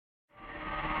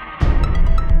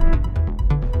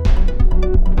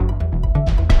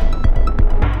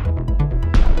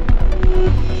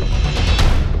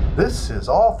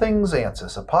All Things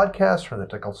Ansys, a podcast from the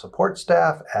technical support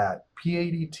staff at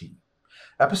PADT.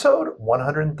 Episode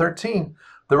 113,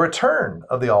 the return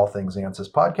of the All Things Ansys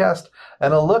podcast,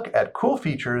 and a look at cool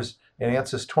features in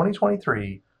Ansys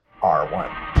 2023 R1.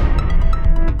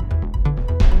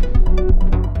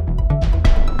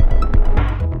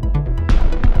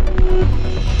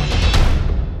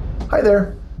 Hi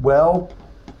there. Well,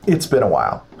 it's been a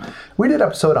while. We did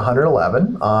episode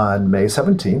 111 on May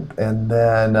 17th, and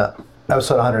then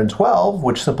episode 112,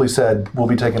 which simply said we'll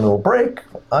be taking a little break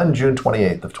on June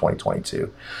 28th of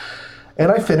 2022. And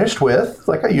I finished with,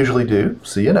 like I usually do,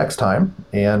 see you next time.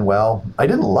 And well, I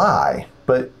didn't lie,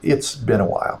 but it's been a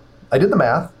while. I did the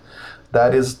math.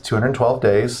 That is 212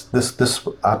 days. This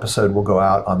episode will go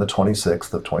out on the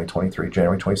 26th of 2023,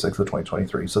 January 26th of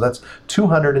 2023. So that's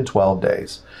 212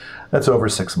 days. That's over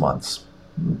 6 months.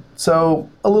 So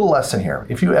a little lesson here.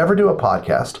 If you ever do a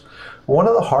podcast, one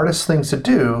of the hardest things to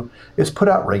do is put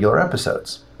out regular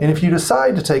episodes. And if you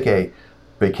decide to take a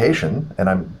vacation, and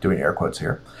I'm doing air quotes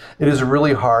here, it is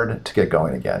really hard to get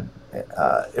going again.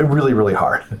 Really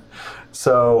hard.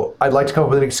 So I'd like to come up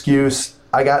with an excuse.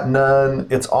 I got none.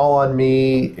 It's all on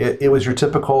me. It was your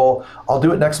typical, I'll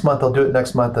do it next month, I'll do it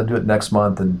next month, I'll do it next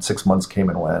month, and 6 months came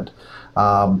and went.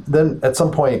 Then at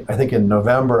some point, I think in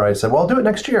November, I said, well, I'll do it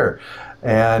next year.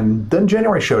 And then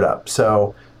January showed up.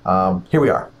 So here we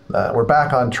are. We're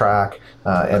back on track,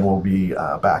 and we'll be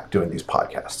back doing these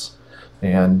podcasts.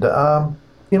 And,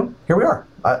 here we are.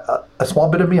 A small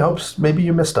bit of me hopes maybe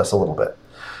you missed us a little bit.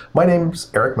 My name's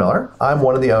Eric Miller. I'm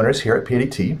one of the owners here at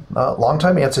PADT.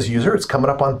 Longtime Ansys user. It's coming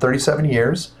up on 37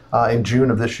 years. In June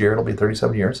of this year, it'll be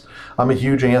 37 years. I'm a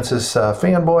huge Ansys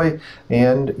fanboy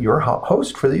and your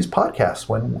host for these podcasts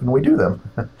when we do them.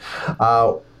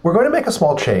 We're going to make a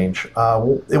small change.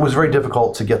 It was very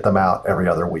difficult to get them out every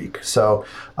other week. So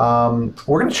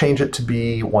we're going to change it to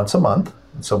be once a month.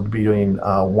 So we'll be doing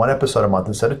one episode a month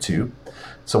instead of two.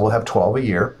 So we'll have 12 a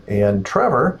year. And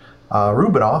Trevor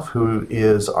Rubinoff, who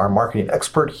is our marketing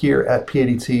expert here at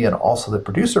PADT and also the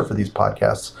producer for these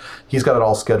podcasts, he's got it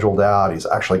all scheduled out. He's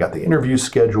actually got the interviews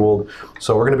scheduled.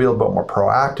 So we're going to be a little bit more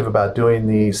proactive about doing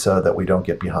these so that we don't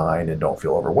get behind and don't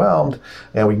feel overwhelmed.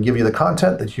 And we can give you the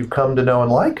content that you've come to know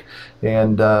and like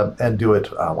and do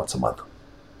it once a month.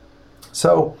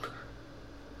 So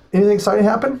anything exciting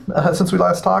happen since we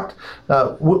last talked?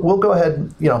 We'll go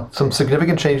ahead. Some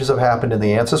significant changes have happened in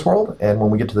the Ansys world, and when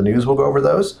we get to the news, we'll go over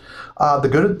those.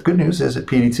 The good news is at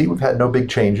PADT, we've had no big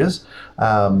changes.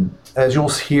 As you'll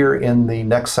hear in the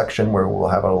next section where we'll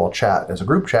have a little chat as a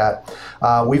group chat,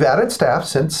 we've added staff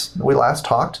since we last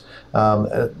talked.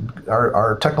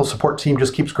 Our technical support team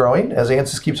just keeps growing as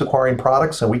Ansys keeps acquiring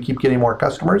products and we keep getting more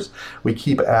customers. We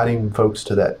keep adding folks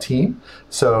to that team.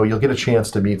 So you'll get a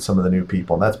chance to meet some of the new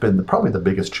people. And that's been probably the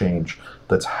biggest change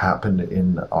that's happened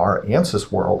in our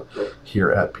Ansys world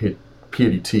here at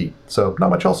PADT. So not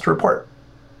much else to report.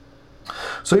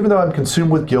 So even though I'm consumed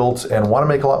with guilt and want to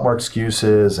make a lot more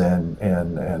excuses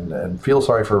and feel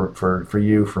sorry for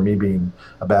you, for me being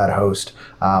a bad host,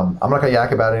 I'm not going to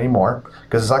yak about it anymore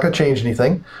because it's not going to change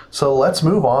anything. So let's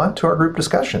move on to our group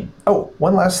discussion. Oh,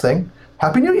 one last thing.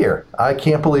 Happy New Year. I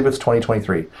can't believe it's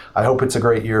 2023. I hope it's a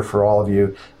great year for all of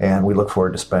you, and we look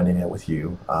forward to spending it with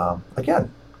you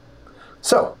again.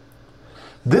 So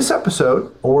this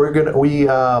episode, we'll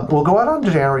go out on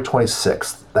January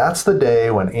 26th. That's the day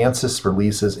when Ansys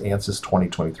releases Ansys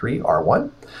 2023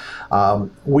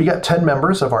 R1. We got 10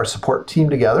 members of our support team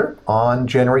together on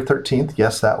January 13th.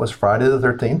 Yes, that was Friday the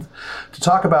 13th, to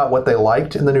talk about what they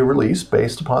liked in the new release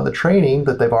based upon the training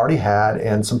that they've already had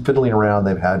and some fiddling around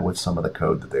they've had with some of the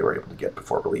code that they were able to get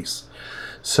before release.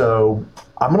 So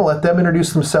I'm going to let them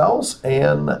introduce themselves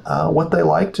and what they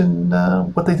liked and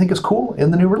what they think is cool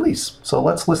in the new release. So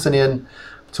let's listen in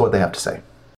to what they have to say.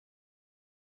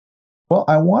 Well,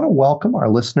 I want to welcome our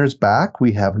listeners back.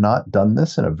 We have not done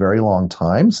this in a very long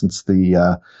time since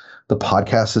the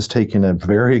podcast has taken a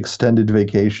very extended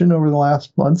vacation over the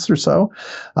last months or so.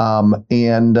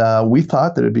 And we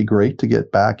thought that it'd be great to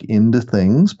get back into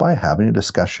things by having a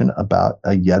discussion about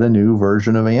yet a new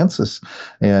version of Ansys.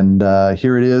 And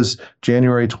here it is,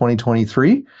 January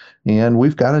 2023. And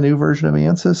we've got a new version of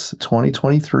Ansys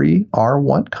 2023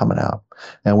 R1 coming out.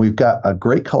 And we've got a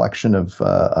great collection of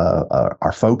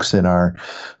our folks in our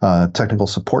technical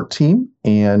support team.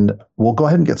 And we'll go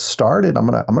ahead and get started. I'm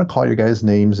gonna call your guys'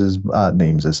 names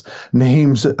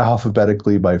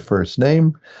alphabetically by first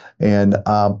name. And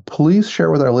please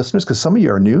share with our listeners, because some of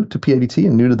you are new to PADT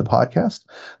and new to the podcast,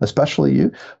 especially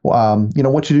you.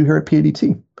 What you do here at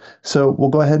PADT. So we'll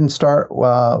go ahead and start.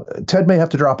 Ted may have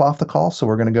to drop off the call, so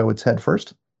we're going to go with Ted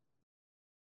first.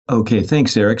 Okay,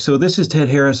 thanks, Eric. So this is Ted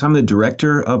Harris. I'm the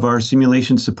director of our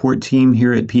simulation support team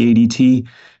here at PADT.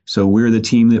 So we're the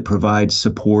team that provides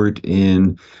support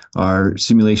in our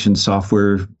simulation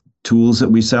software tools that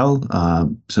we sell.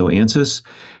 So Ansys,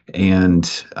 and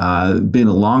been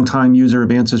a longtime user of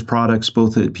Ansys products,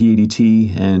 both at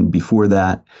PADT and before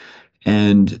that.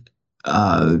 And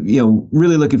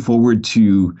really looking forward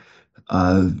to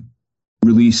uh,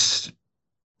 release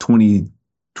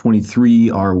 2023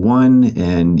 R1,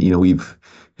 and we've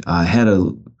had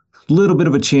a little bit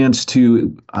of a chance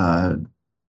to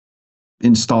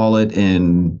install it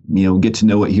and get to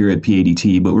know it here at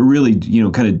PADT, but we're really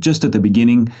kind of just at the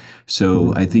beginning. So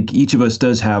Mhm. I think each of us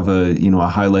does have a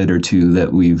highlight or two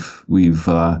that we've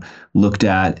looked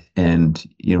at, and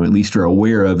at least are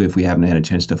aware of, if we haven't had a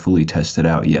chance to fully test it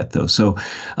out yet, though. So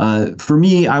for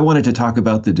me, I wanted to talk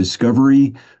about the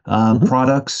Discovery Mhm.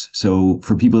 products. So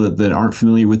for people that aren't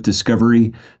familiar with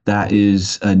Discovery, that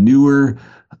is a newer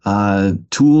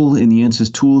tool in the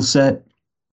Ansys tool set.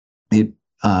 It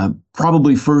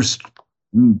probably first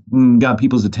got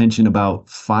people's attention about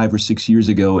 5 or 6 years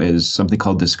ago as something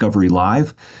called Discovery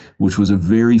Live, which was a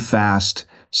very fast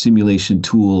simulation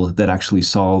tool that actually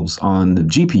solves on the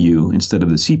GPU instead of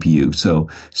the CPU. So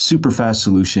super fast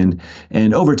solution.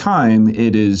 And over time,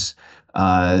 it has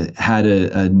had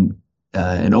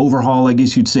an overhaul, I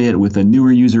guess you'd say it, with a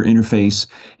newer user interface,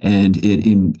 and it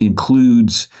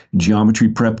includes geometry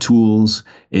prep tools.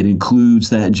 It includes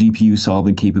that GPU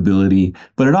solving capability,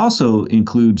 but it also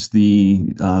includes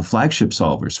the flagship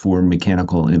solvers for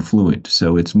mechanical and fluent.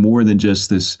 So it's more than just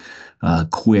this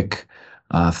quick,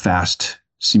 fast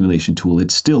simulation tool.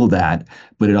 It's still that,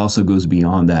 but it also goes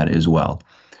beyond that as well.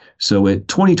 So at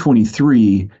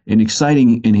 2023, an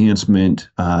exciting enhancement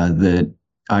that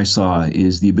I saw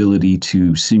is the ability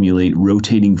to simulate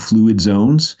rotating fluid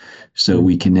zones. So Mhm.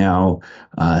 we can now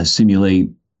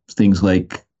simulate things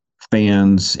like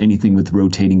fans, anything with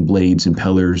rotating blades,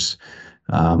 impellers.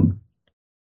 Um,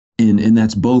 and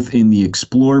that's both in the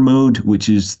explore mode, which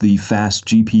is the fast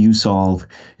GPU solve,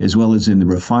 as well as in the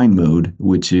refine mode,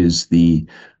 which is the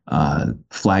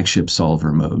flagship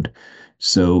solver mode.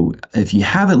 So if you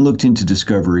haven't looked into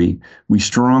Discovery, we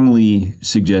strongly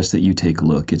suggest that you take a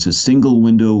look. It's a single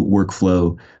window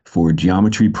workflow for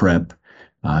geometry prep,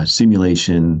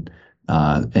 simulation,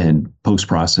 and post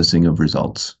processing of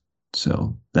results.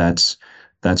 So that's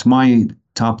my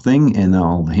top thing, and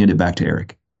I'll hand it back to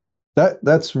Eric.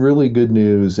 That's really good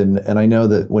news, and I know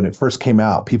that when it first came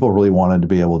out, people really wanted to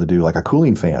be able to do like a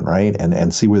cooling fan, right?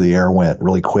 And see where the air went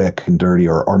really quick and dirty,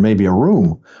 or maybe a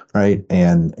room, right?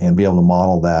 And be able to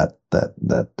model that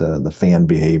the fan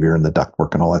behavior and the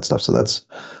ductwork and all that stuff. So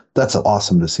that's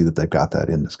awesome to see that they've got that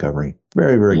in Discovery.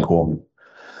 Very, very Yeah. cool.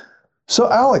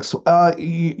 So Alex,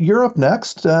 you're up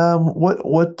next.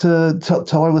 What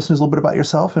tell our listeners a little bit about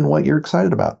yourself and what you're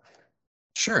excited about.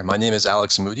 Sure. My name is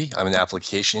Alex Moody. I'm an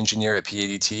application engineer at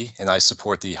PADT, and I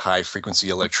support the high frequency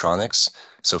electronics,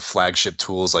 so flagship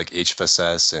tools like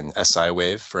HFSS and SI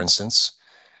Wave, for instance.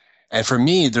 And for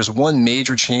me, there's one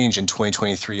major change in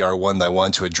 2023 R1 that I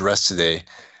wanted to address today,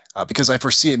 because I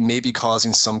foresee it may be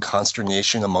causing some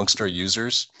consternation amongst our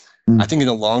users. I Mm. think in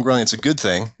the long run, it's a good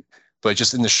thing, but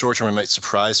just in the short term, it might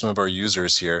surprise some of our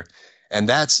users here. And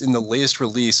that's in the latest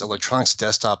release, Electronics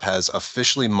Desktop has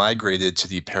officially migrated to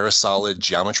the Parasolid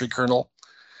geometry kernel.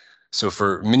 So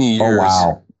for many Oh years,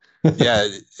 wow. yeah,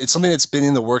 it's something that's been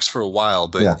in the works for a while,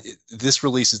 but Yeah. this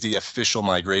release is the official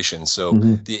migration. So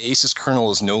Hmm. the ASUS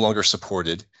kernel is no longer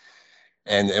supported.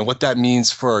 And what that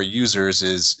means for our users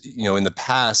is, in the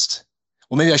past,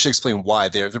 well, maybe I should explain why.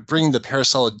 They're bringing the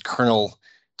Parasolid kernel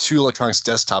to Electronics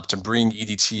Desktop to bring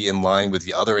EDT in line with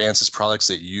the other Ansys products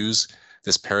that use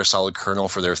this Parasolid kernel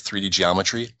for their 3D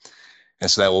geometry.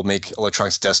 And so that will make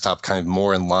Electronics Desktop kind of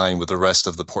more in line with the rest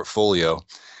of the portfolio.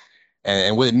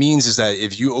 And what it means is that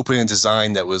if you open a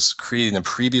design that was created in a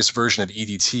previous version of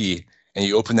EDT and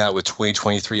you open that with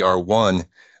 2023 R1,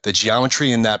 the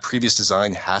geometry in that previous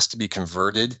design has to be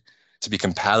converted to be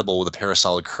compatible with the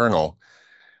Parasolid kernel.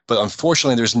 But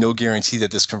unfortunately, there's no guarantee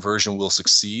that this conversion will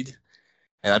succeed.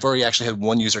 And I've already actually had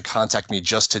one user contact me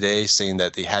just today saying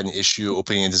that they had an issue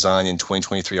opening a design in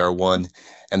 2023 R1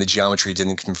 and the geometry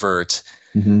didn't convert.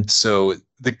 Hmm. So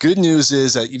the good news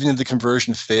is that even if the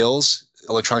conversion fails,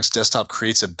 Electronics Desktop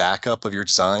creates a backup of your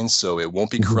design, so it won't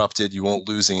be Hmm. corrupted. You won't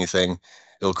lose anything.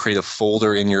 It'll create a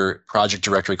folder in your project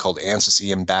directory called Ansys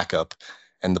EM Backup,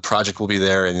 and the project will be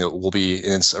there and it will be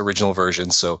in its original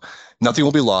version. So nothing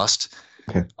will be lost.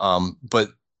 Okay. But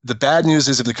the bad news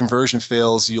is if the conversion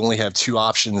fails, you only have two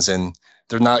options, and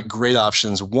they're not great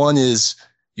options. One is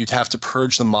you'd have to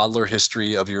purge the modeler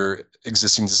history of your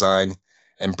existing design.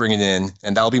 and bring it in,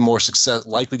 and that'll be more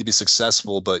likely to be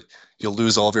successful, but you'll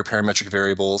lose all of your parametric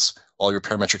variables, all your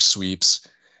parametric sweeps.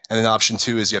 And then option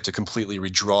 2 is you have to completely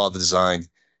redraw the design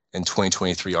in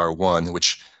 2023 R1,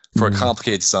 which for a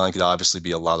complicated design could obviously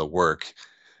be a lot of work.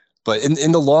 But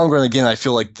in the long run, again, I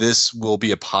feel like this will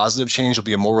be a positive change. It'll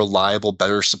be a more reliable,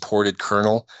 better supported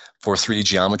kernel for 3D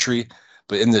geometry.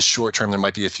 But in the short term, there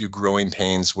might be a few growing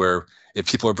pains where if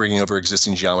people are bringing over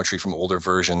existing geometry from older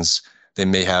versions, they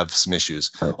may have some issues.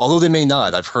 Right. Although they may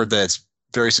not. I've heard that it's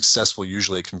very successful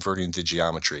usually at converting to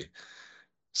geometry.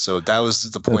 So that was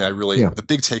the point the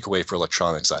big takeaway for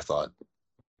electronics, I thought.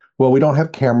 Well, we don't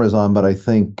have cameras on, but I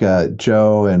think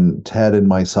Joe and Ted and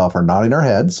myself are nodding our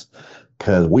heads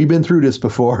because we've been through this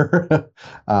before.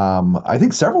 I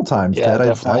think several times, yeah,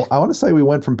 Ted. I want to say we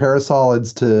went from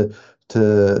parasolids to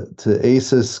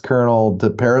Ansys kernel to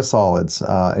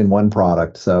parasolids in one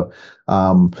product. So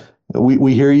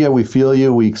we hear you, we feel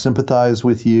you, we sympathize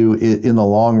with you. In the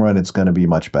long run, it's going to be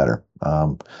much better.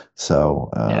 Yeah,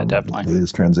 definitely.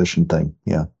 This transition thing.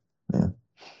 Yeah.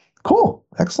 Cool.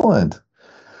 Excellent.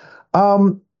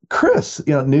 Chris,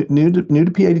 new to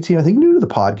PADT, I think new to the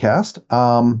podcast.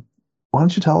 Why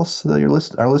don't you tell us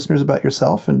our listeners about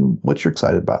yourself and what you're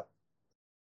excited about?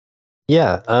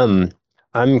 Yeah,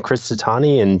 I'm Chris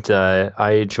Satani, and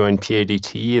I joined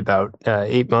PADT about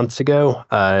 8 months ago.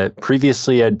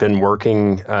 Previously, I'd been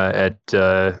working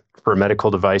for a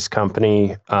medical device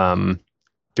company,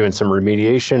 doing some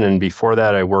remediation, and before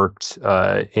that, I worked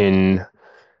in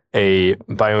a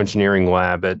bioengineering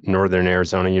lab at Northern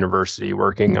Arizona University,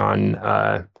 working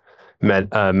on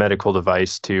medical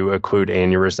device to occlude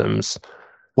aneurysms.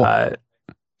 Cool.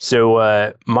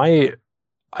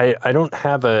 I don't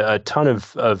have a ton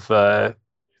of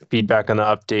feedback on the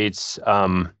updates,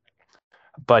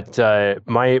 but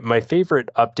my favorite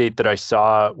update that I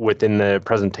saw within the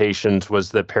presentations was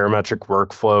the parametric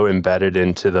workflow embedded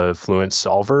into the Fluent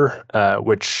solver,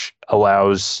 which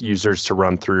allows users to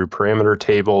run through parameter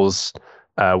tables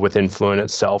within Fluent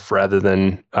itself rather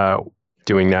than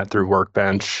doing that through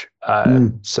Workbench.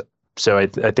 So I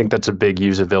think that's a big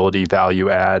usability value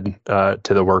add to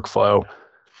the workflow.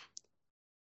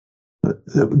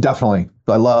 Definitely.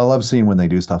 I love seeing when they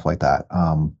do stuff like that.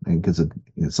 Because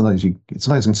sometimes you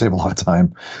can save a lot of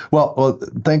time. Well,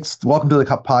 thanks. Welcome to the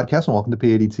podcast and welcome to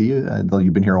PADT. Though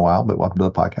you've been here a while, but welcome to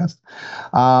the podcast.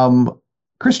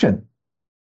 Christian.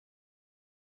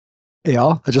 Hey,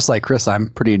 y'all. Just like Chris, I'm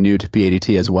pretty new to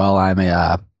PADT as well. I'm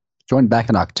joined back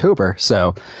in October,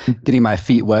 so getting my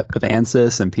feet wet with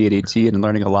Ansys and PADT and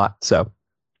learning a lot. So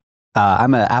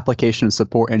I'm an application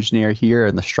support engineer here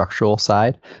in the structural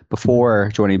side.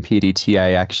 Before joining PADT,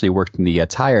 I actually worked in the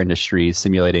tire industry,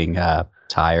 simulating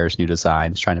tires, new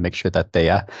designs, trying to make sure that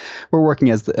they were working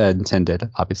as intended,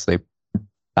 obviously.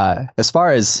 As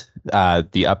far as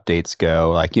the updates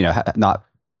go, not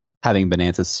having been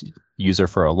Ansys user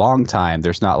for a long time,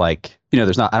 I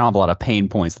don't have a lot of pain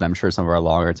points that I'm sure some of our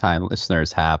longer time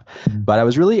listeners have. But I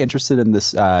was really interested in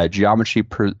this geometry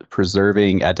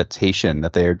preserving adaptation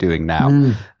that they are doing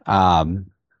now.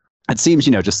 It seems,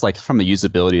 just like from a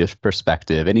usability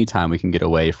perspective, anytime we can get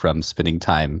away from spending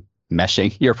time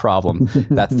meshing your problem,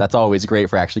 that's always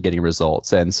great for actually getting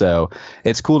results. And so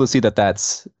it's cool to see that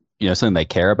that's something they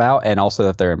care about, and also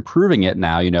that they're improving it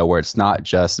now, where it's not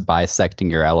just bisecting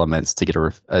your elements to get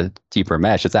a deeper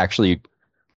mesh. It's actually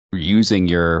using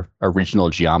your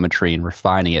original geometry and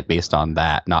refining it based on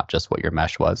that, not just what your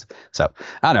mesh was. So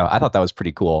I don't know. I thought that was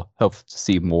pretty cool. Hope to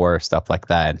see more stuff like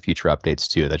that in future updates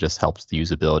too. That just helps the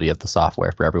usability of the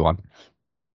software for everyone.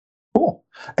 Cool.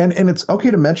 And it's okay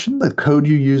to mention the code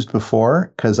you used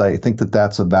before, because I think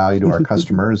that's of value to our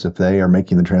customers if they are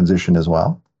making the transition as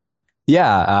well.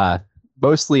 Yeah,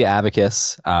 mostly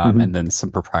Abacus, and then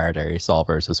some proprietary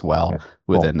solvers as well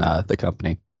within the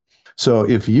company. So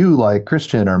if you, like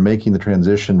Christian, are making the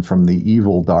transition from the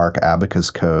evil, dark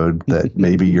Abacus code that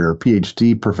maybe your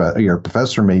your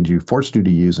professor forced you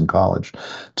to use in college,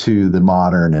 to the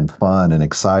modern and fun and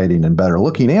exciting and better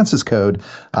looking Ansys code,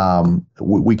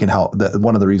 we can help.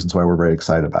 One of the reasons why we're very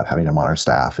excited about having him on our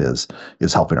staff is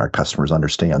helping our customers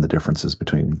understand the differences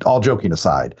between, all joking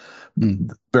aside,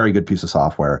 very good piece of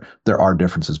software. There are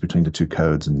differences between the two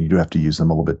codes, and you do have to use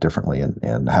them a little bit differently.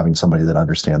 And having somebody that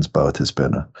understands both has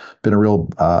been a real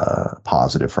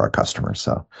positive for our customers.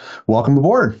 So, welcome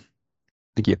aboard.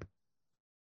 Thank you,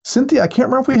 Cynthia. I can't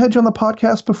remember if we had you on the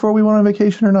podcast before we went on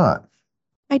vacation or not.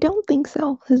 I don't think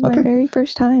so. This is my very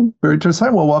first time. Very first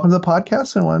time. Well, welcome to the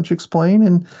podcast. And why don't you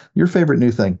explain your favorite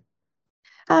new thing?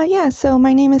 Yeah, so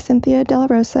my name is Cynthia De La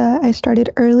Rosa. I started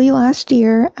early last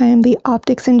year. I am the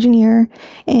optics engineer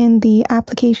and the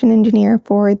application engineer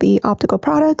for the optical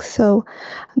products. So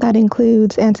that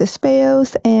includes Ansys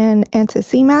Speos and Ansys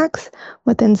ZMax.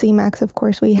 Within ZMax, of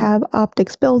course, we have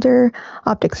Optics Builder,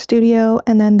 Optics Studio,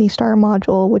 and then the Star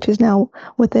module, which is now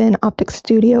within Optics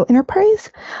Studio Enterprise.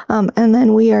 And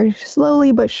then we are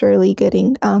slowly but surely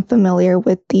getting familiar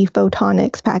with the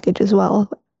Photonics package as well,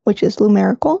 which is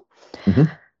numerical.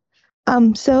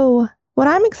 So what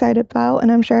I'm excited about,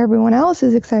 and I'm sure everyone else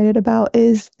is excited about,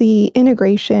 is the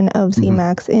integration of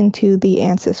ZMax into the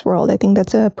Ansys world. I think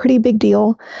that's a pretty big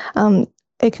deal.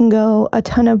 It can go a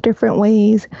ton of different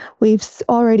ways. We've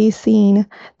already seen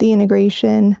the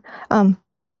integration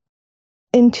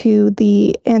into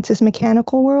the Ansys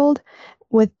mechanical world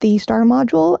with the Star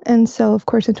module. And so, of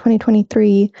course, in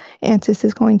 2023, Ansys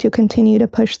is going to continue to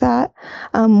push that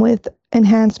with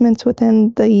enhancements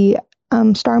within the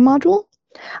Star module.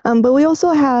 But we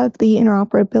also have the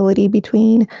interoperability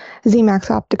between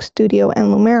ZMax Optics Studio and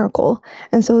Lumerical.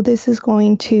 And so this is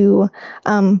going to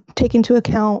take into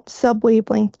account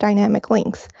sub-wavelength dynamic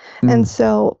links. And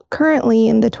so currently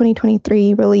in the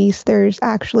 2023 release, there's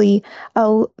actually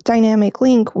a dynamic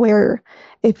link where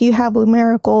if you have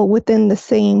Lumerical within the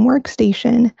same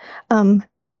workstation,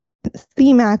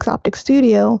 ZMax Optics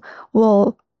Studio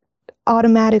will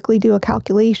automatically do a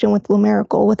calculation with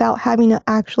Lumerical without having to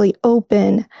actually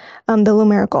open the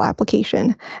Lumerical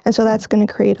application. And so that's going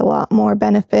to create a lot more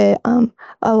benefit,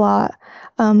 a lot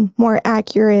more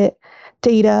accurate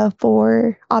data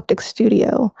for Optics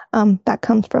Studio that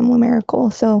comes from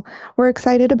Lumerical. So we're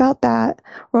excited about that.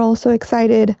 We're also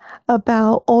excited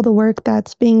about all the work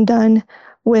that's being done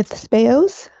with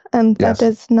Speos. That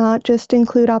does not just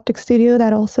include Optics Studio,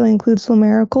 that also includes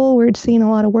Lumerical. We're seeing a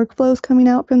lot of workflows coming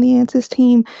out from the Ansys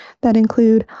team that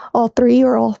include all three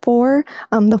or all four,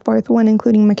 the fourth one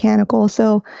including mechanical.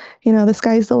 So, the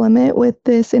sky's the limit with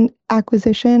this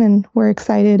acquisition, and we're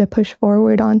excited to push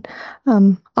forward on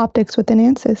optics within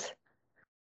Ansys.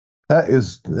 That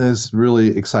is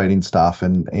really exciting stuff,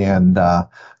 and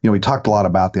we talked a lot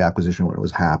about the acquisition when it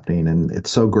was happening, and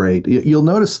it's so great. You'll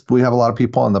notice we have a lot of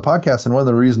people on the podcast, and one of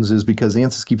the reasons is because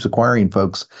Ansys keeps acquiring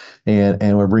folks,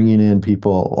 and we're bringing in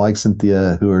people like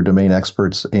Cynthia who are domain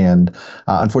experts, and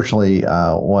unfortunately,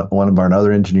 one of our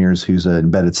other engineers who's an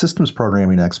embedded systems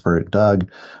programming expert,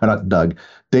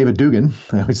 David Dugan.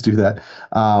 I always do that.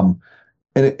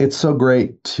 And it's so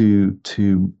great to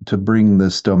bring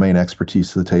this domain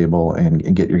expertise to the table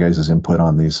and get your guys' input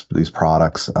on these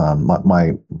products.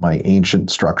 My ancient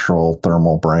structural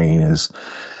thermal brain is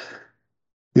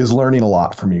learning a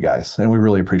lot from you guys, and we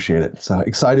really appreciate it. So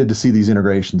excited to see these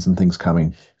integrations and things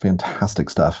coming. Fantastic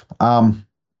stuff.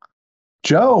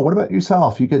 Joe, what about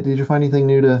yourself? Did you find anything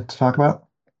new to talk about?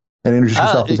 And introduce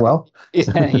yourself as well.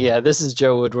 Yeah, this is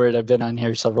Joe Woodward. I've been on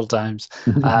here several times.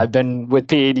 I've been with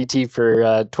PADT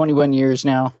for 21 years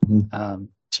now,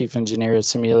 Chief Engineer of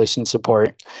Simulation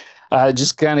Support.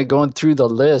 Just kind of going through the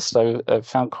list, I've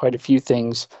found quite a few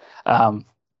things. I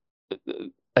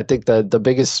think the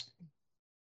biggest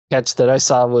catch that I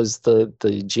saw was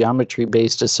the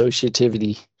geometry-based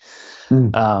associativity.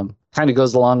 Kind of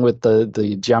goes along with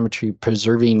the geometry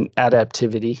preserving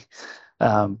adaptivity.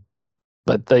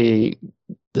 But the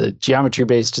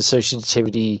geometry-based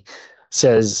associativity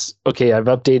says, okay, I've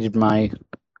updated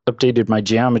my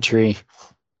geometry,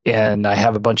 and I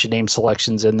have a bunch of name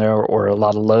selections in there or a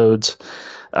lot of loads.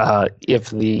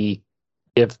 If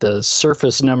the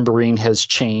surface numbering has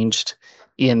changed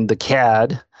in the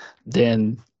CAD,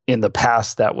 then in the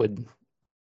past that would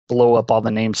blow up all the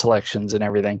name selections and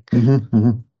everything.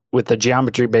 With the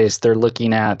geometry base, they're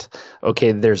looking at,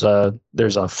 okay, there's a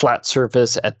flat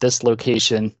surface at this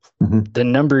location. The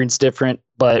numbering's different,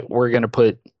 but we're going to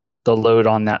put the load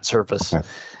on that surface,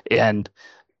 and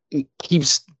it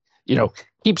keeps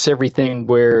everything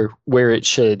where it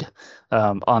should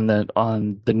on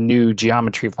the new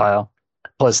geometry file.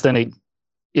 Plus, then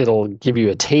it'll give you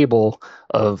a table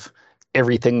of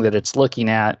everything that it's looking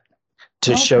at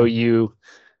to show you,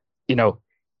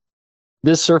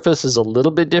 this surface is a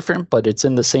little bit different, but it's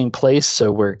in the same place,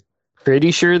 so we're pretty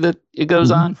sure that it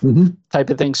goes on, type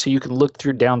of thing. So you can look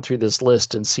down through this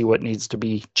list and see what needs to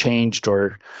be changed,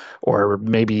 or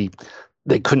maybe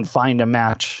they couldn't find a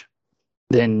match,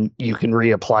 then you can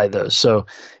reapply those. So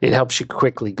it helps you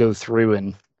quickly go through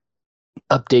and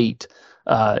update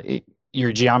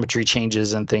your geometry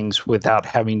changes and things without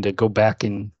having to go back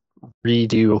and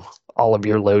redo all of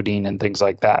your loading and things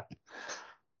like that.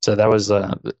 So that was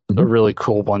a really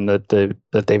cool one that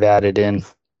they've added in.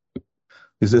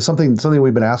 Is this something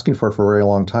we've been asking for a very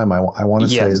long time? I want to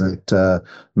say Yes. that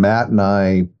Matt and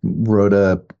I wrote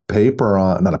a paper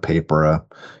on, not a paper, a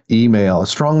email, a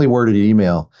strongly worded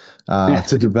email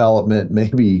to development,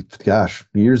 maybe, gosh,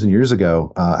 years and years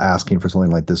ago, asking for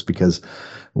something like this, because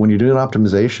when you're doing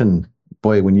optimization,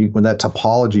 boy, when that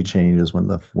topology changes, when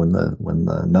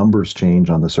the numbers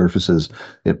change on the surfaces,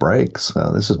 it breaks.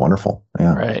 This is wonderful.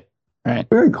 Yeah. Right. Right.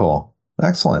 Very cool.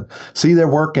 Excellent. See, they're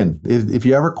working. If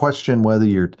you ever question what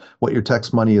your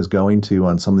tax money is going to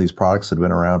on some of these products that have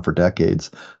been around for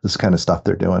decades, this kind of stuff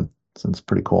they're doing. So it's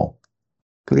pretty cool.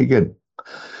 Pretty good.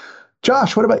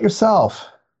 Josh, what about yourself?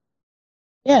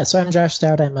 Yeah, so I'm Josh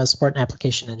Stout. I'm a support and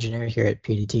application engineer here at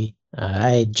PDT.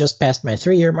 I just passed my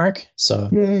 3-year mark, so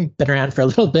Yay. been around for a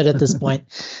little bit at this point.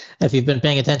 If you've been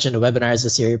paying attention to webinars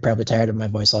this year, you're probably tired of my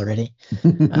voice already.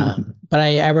 But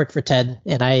I work for TED,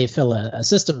 and I fill a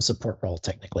system support role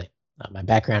technically. My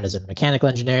background is in mechanical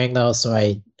engineering, though, so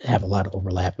I have a lot of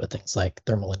overlap with things like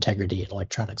thermal integrity and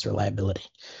electronics reliability.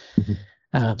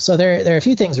 So there are a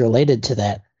few things related to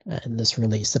that in this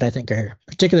release that I think are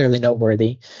particularly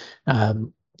noteworthy.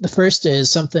 The first is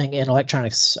something in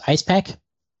electronics IcePack,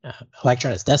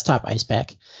 electronics desktop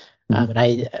IcePack.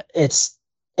 And it's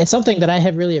something that I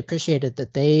have really appreciated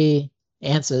that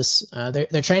Ansys,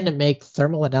 they're trying to make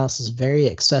thermal analysis very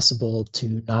accessible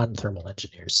to non-thermal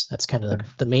engineers. That's kind of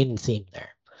the main theme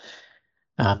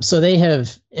there. So they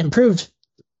have improved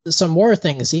some more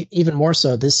things, even more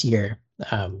so this year,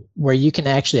 where you can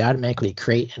actually automatically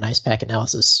create an IcePack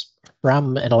analysis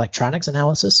from an electronics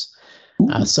analysis.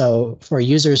 So for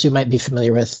users who might be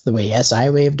familiar with the way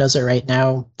SiWave does it right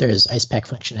now, there's IcePack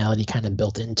functionality kind of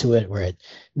built into it where it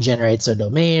generates a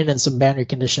domain and some boundary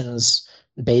conditions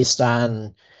based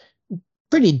on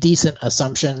pretty decent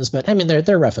assumptions, but I mean,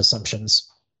 they're rough assumptions,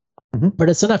 but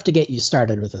it's enough to get you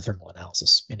started with a thermal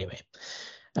analysis anyway.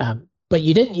 But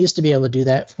you didn't used to be able to do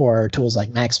that for tools like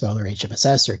Maxwell or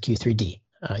HFSS or Q3D.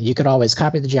 You could always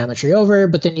copy the geometry over,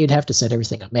 but then you'd have to set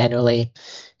everything up manually,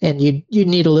 and you'd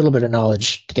need a little bit of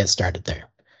knowledge to get started there.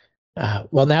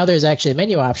 Well, now there's actually a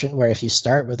menu option where if you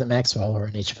start with a Maxwell or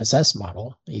an HFSS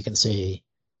model, you can say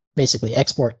basically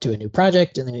export to a new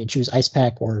project, and then you choose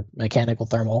IcePack or mechanical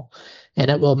thermal, and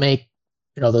it will make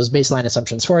those baseline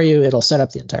assumptions for you. It'll set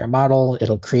up the entire model.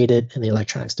 It'll create it in the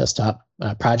electronics desktop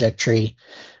project tree,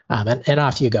 and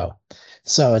off you go.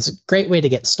 So it's a great way to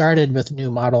get started with a new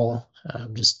model.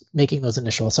 Just making those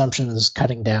initial assumptions,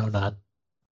 cutting down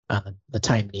on the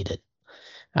time needed.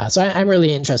 So I'm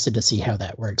really interested to see how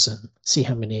that works and see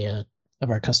how many of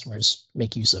our customers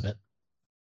make use of it.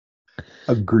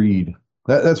 Agreed.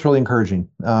 That's really encouraging.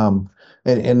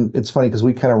 And it's funny because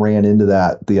we kind of ran into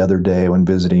that the other day when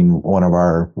visiting one of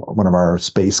our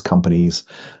space companies,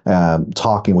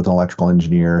 talking with an electrical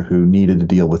engineer who needed to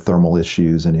deal with thermal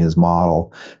issues in his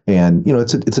model. And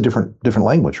it's a different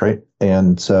language, right?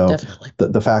 And so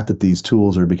the fact that these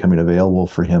tools are becoming available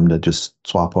for him to just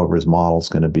swap over his model is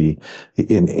going to be,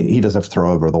 he doesn't have to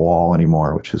throw over the wall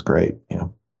anymore, which is great.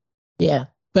 Yeah.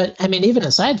 But I mean, even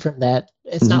aside from that,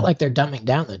 it's not like they're dumbing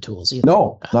down the tools either.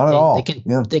 No, not at all.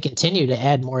 They continue to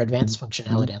add more advanced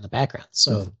functionality on the background.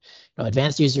 So,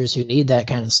 advanced users who need that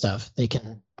kind of stuff, they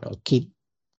can keep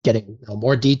getting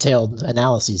more detailed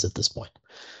analyses at this point.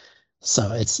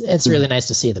 So it's really nice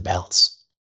to see the balance.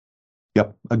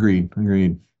 Yep, agreed.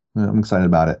 I'm excited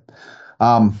about it.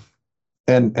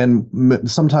 And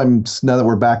sometimes now that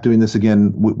we're back doing this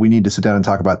again, we need to sit down and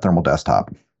talk about thermal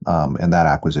desktop. And that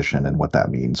acquisition and what that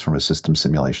means from a system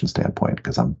simulation standpoint,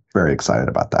 because I'm very excited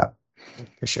about that.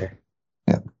 For sure.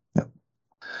 Yeah.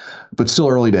 But still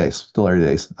early days.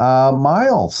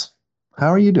 Miles, how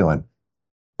are you doing?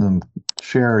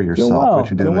 Share yourself,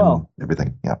 what you're doing,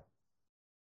 everything. Yeah.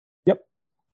 Yep.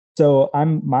 So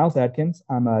I'm Miles Adkins.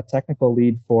 I'm a technical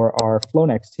lead for our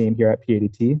FlowNext team here at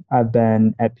PADT. I've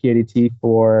been at PADT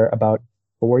for about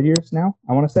 4 years now,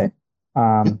 I want to say.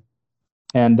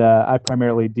 And I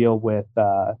primarily deal with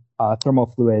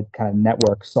thermal fluid kind of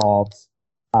network solves.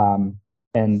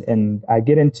 And I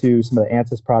get into some of the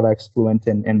Ansys products, Fluent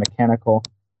and mechanical.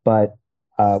 But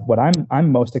what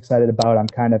I'm most excited about, I'm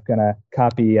kind of going to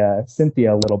copy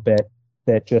Cynthia a little bit,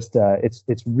 that just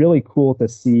it's really cool to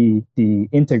see the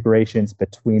integrations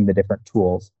between the different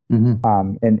tools.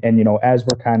 And as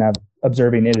we're kind of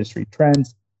observing industry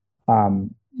trends,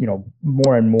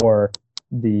 more and more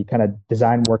the kind of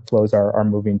design workflows are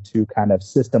moving to kind of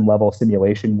system level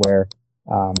simulation where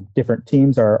different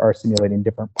teams are simulating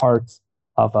different parts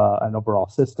of an overall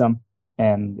system.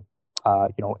 And,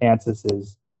 Ansys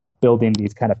is building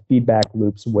these kind of feedback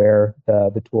loops where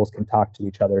the tools can talk to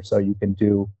each other. So you can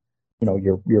do,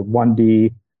 your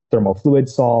 1D thermal fluid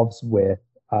solves with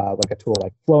like a tool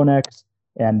like Flownex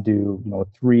and do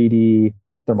 3D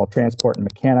thermal transport and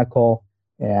mechanical.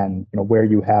 And where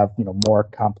you have more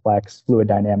complex fluid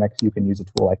dynamics, you can use a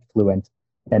tool like Fluent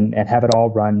and have it all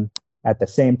run at the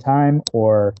same time,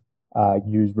 or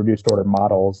use reduced order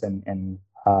models and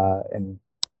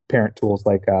parent tools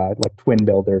like Twin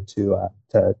Builder to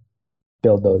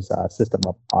build those system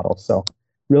level models. So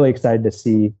really excited to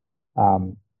see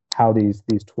how these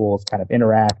tools kind of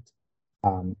interact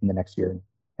in the next year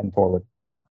and forward.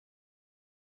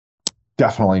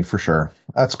 Definitely, for sure.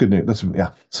 That's good news. That's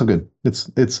so good.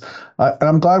 And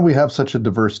I'm glad we have such a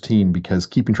diverse team, because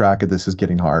keeping track of this is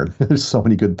getting hard. There's so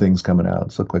many good things coming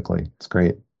out so quickly. It's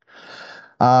great.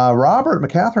 Robert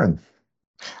McCatherine.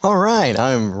 All right,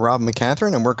 I'm Rob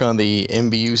McCatherine. I work on the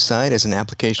MBU side as an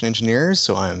application engineer,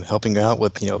 so I'm helping out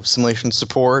with simulation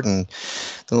support and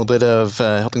a little bit of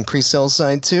helping pre-sales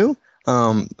side too.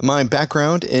 My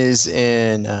background is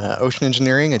in ocean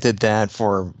engineering. I did that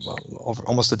for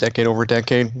almost over a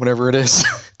decade, whatever it is.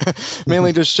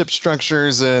 Mainly just ship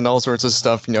structures and all sorts of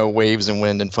stuff, waves and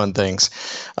wind and fun things.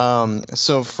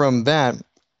 So from that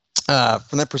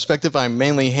perspective, I'm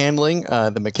mainly handling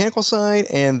the mechanical side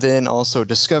and then also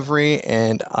discovery.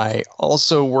 And I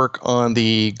also work on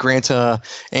the Granta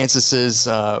Ansys's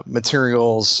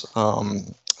materials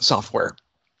software.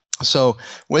 So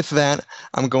with that,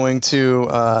 I'm going to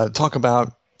talk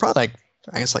about probably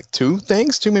two,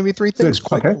 maybe three things,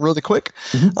 really quick.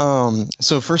 Mm-hmm.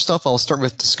 So first off, I'll start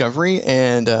with discovery.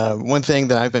 And one thing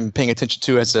that I've been paying attention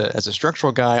to as a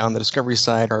structural guy on the discovery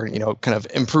side are, kind of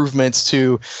improvements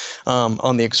to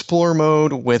on the explore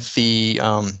mode with the,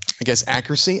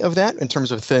 accuracy of that in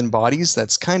terms of thin bodies.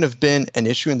 That's kind of been an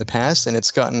issue in the past, and it's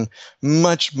gotten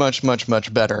much, much, much,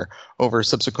 much better over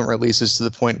subsequent releases, to the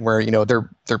point where,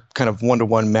 they're kind of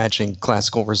one-to-one matching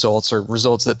classical results or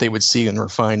results that they would see in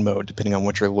refined mode, depending on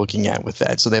what you're looking at with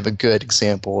that. So they have a good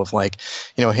example of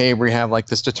hey, we have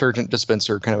this detergent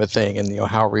dispenser kind of a thing, and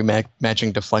how are we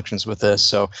matching deflections with this?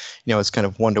 So it's kind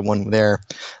of one-to-one there.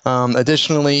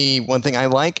 Additionally, one thing I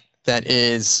like that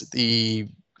is the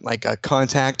a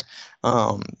contact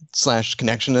 /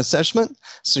 connection assessment.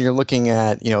 So you're looking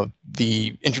at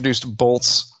the introduced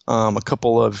bolts a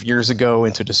couple of years ago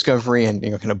into discovery, and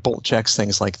kind of bolt checks,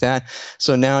 things like that.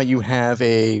 So now you have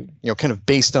a kind of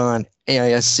based on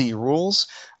AISC rules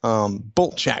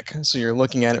bolt check. So you're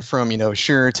looking at it from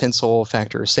shear, tensile,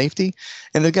 factor of safety,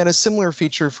 and they've got a similar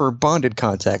feature for bonded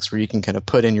contacts where you can kind of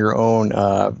put in your own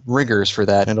riggers for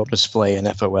that, and it'll display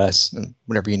an FOS and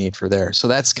whatever you need for there. So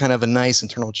that's kind of a nice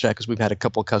internal check, because we've had a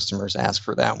couple customers ask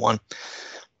for that one.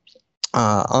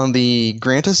 On the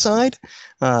Granta side,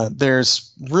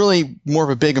 there's really more of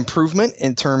a big improvement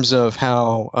in terms of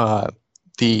how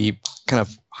the kind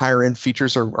of higher end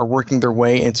features are working their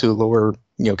way into lower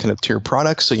kind of tier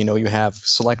products. So you have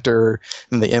Selector,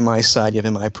 and the MI side, you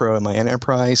have MI Pro, MI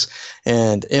Enterprise,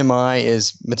 and MI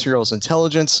is Materials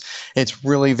Intelligence. It's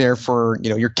really there for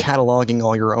you're cataloging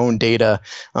all your own data.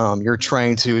 You're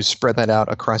trying to spread that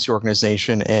out across your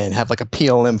organization and have a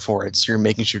PLM for it. So you're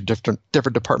making sure different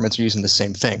departments are using the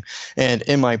same thing. And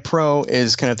MI Pro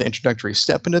is kind of the introductory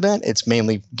step into that. It's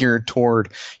mainly geared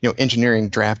toward engineering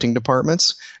drafting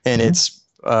departments, and it's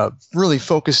really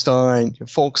focused on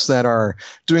folks that are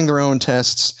doing their own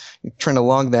tests, trying to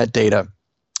log that data.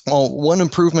 Well, one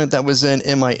improvement that was in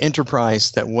MI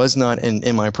Enterprise that was not in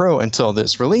MI Pro until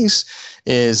this release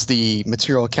is the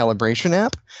material calibration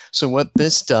app. So what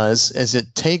this does is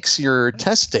it takes your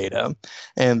test data,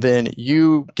 and then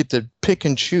you get to pick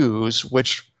and choose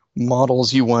which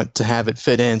models you want to have it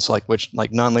fit in, so which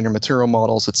nonlinear material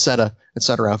models, et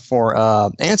cetera, for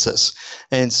Ansys.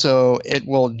 And so it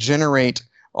will generate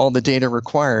all the data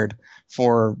required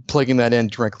for plugging that in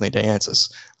directly into Ansys.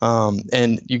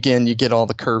 And again, you get all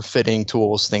the curve fitting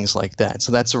tools, things like that.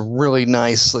 So that's a really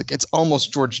nice, it's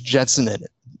almost George Jetson in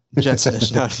it.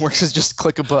 Jetsonish. Now it works as just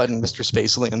click a button, Mr.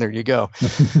 Spacely, and there you go.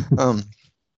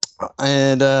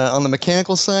 And on the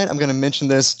mechanical side, I'm going to mention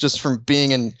this just from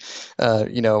being in,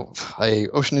 a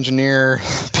ocean engineer,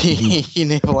 PE,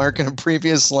 naval arc in a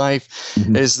previous life,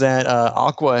 is that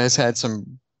Aqua has had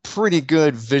some pretty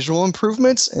good visual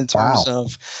improvements in terms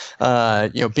of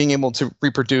being able to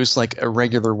reproduce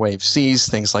irregular wave Cs,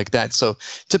 things like that. So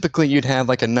typically you'd have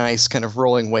a nice kind of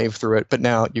rolling wave through it, but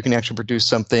now you can actually produce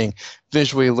something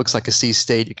visually looks like a C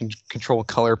state. You can control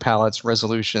color palettes,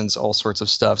 resolutions, all sorts of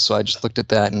stuff. So I just looked at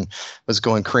that and was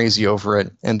going crazy over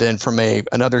it. And then from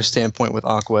another standpoint with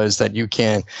Aqua is that you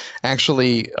can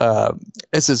actually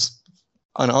this is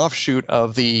an offshoot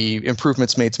of the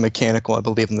improvements made to mechanical, I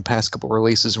believe, in the past couple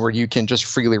releases, where you can just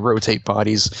freely rotate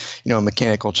bodies,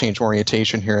 mechanical change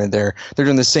orientation here and there. They're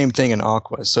doing the same thing in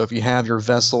Aqua. So if you have your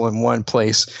vessel in one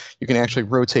place, you can actually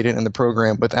rotate it in the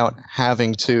program without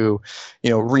having to,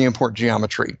 re-import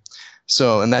geometry.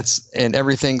 So, and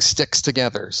everything sticks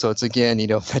together. So it's, again,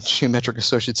 that geometric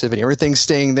associativity, everything's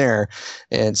staying there.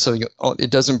 And so it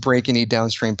doesn't break any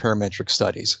downstream parametric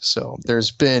studies. So there's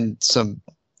been some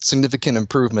significant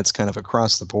improvements kind of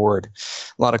across the board,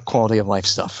 a lot of quality of life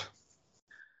stuff.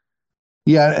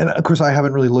 Yeah. And of course, I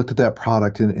haven't really looked at that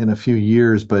product in a few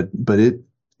years, but the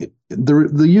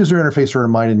user interface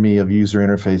reminded me of user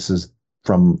interfaces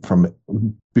from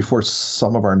before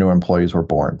some of our new employees were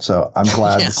born. So I'm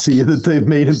glad to see that they've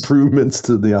made improvements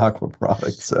to the Aqua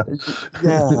product. So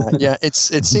yeah. It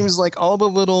seems like all the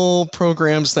little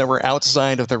programs that were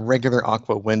outside of the regular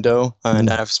Aqua window, and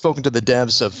I've spoken to the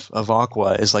devs of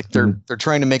Aqua, is like they're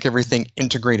trying to make everything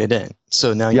integrated in.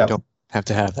 So now you don't have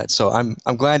to have that. So I'm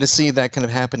glad to see that kind of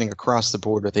happening across the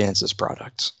board with the Ansys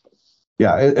products.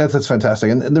 Yeah, that's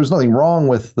fantastic, and there's nothing wrong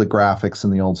with the graphics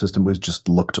in the old system. It just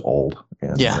looked old,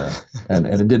 and and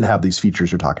it didn't have these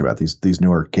features you're talking about, these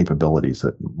newer capabilities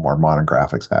that more modern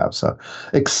graphics have. So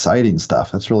exciting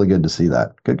stuff. That's really good to see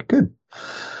that. Good.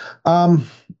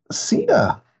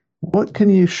 Sina, what can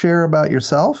you share about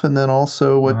yourself, and then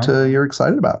also what you're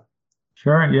excited about?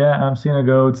 Sure. Yeah, I'm Sina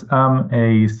Goetz. I'm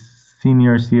a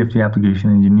senior CFD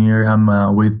application engineer. I'm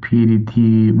with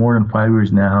PDT more than 5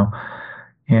 years now.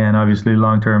 And obviously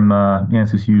long-term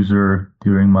Ansys user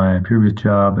during my previous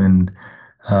job and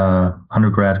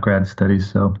grad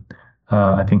studies. So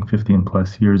I think 15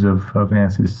 plus years of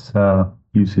Ansys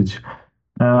usage.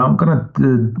 I'm going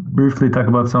to briefly talk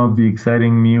about some of the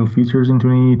exciting new features in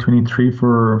 2023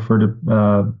 for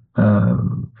the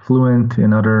Fluent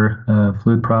and other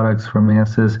Fluid products from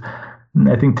Ansys.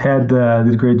 I think Ted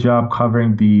did a great job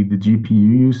covering the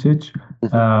GPU usage.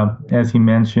 As he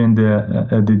mentioned,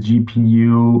 the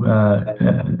GPU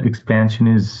expansion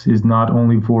is not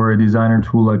only for a designer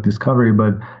tool like Discovery,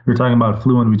 but we're talking about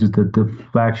Fluent, which is the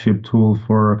flagship tool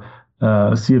for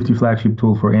CFD flagship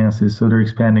tool for Ansys. So they're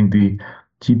expanding the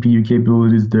GPU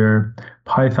capabilities there.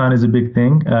 Python is a big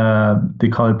thing. They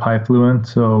call it PyFluent.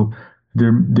 So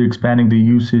they're expanding the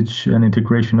usage and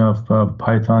integration of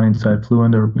Python inside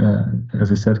Fluent, or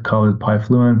as I said, call it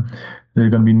PyFluent. There's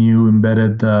going to be new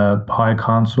embedded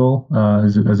PyConsole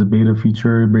as a beta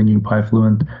feature, bringing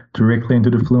PyFluent directly into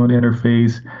the Fluent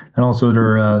interface. And also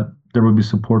there will be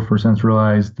support for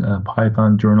centralized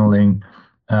Python journaling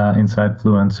inside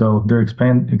Fluent. So they're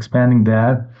expanding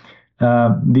that.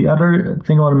 The other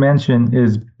thing I want to mention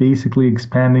is basically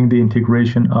expanding the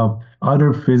integration of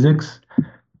other physics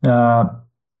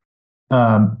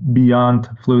beyond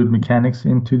fluid mechanics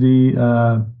into the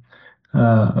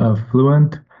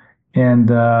Fluent. And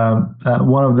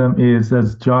one of them is,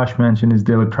 as Josh mentioned, is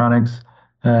the electronics.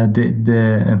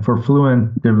 And for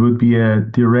Fluent, there would be a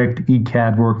direct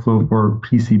ECAD workflow for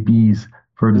PCBs,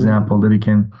 for example, that we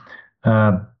can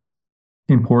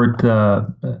import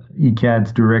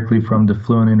ECADs directly from the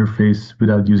Fluent interface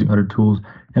without using other tools.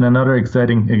 And another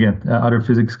exciting, again, other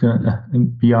physics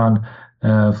beyond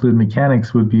fluid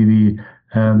mechanics would be the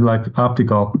like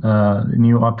optical,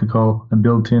 new optical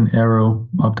built-in arrow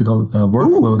optical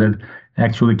workflow that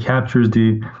actually captures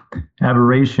the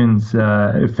aberrations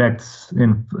effects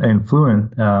in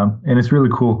Fluent, and it's really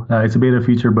cool. It's a beta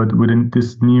feature, but within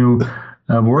this new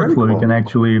workflow, you can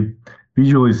actually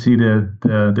visually see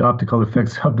the optical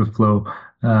effects of the flow,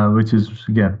 which is,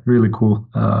 again, really cool.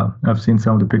 I've seen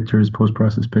some of the pictures,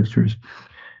 post-process pictures.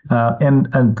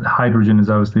 And hydrogen is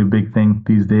obviously a big thing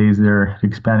these days. They're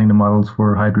expanding the models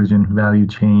for hydrogen value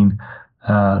chain.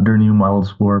 They're new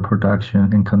models for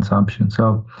production and consumption.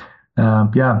 So,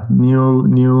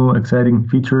 new exciting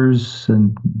features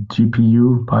and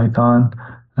GPU, Python,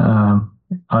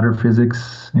 other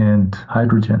physics, and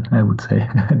hydrogen, I would say,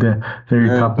 at the very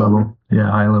top level. Yeah,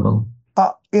 high level.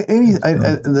 I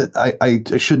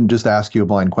shouldn't just ask you a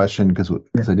blind question because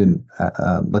I didn't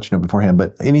let you know beforehand,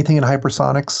 but anything in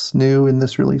hypersonics new in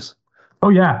this release? Oh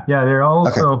yeah. They're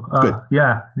also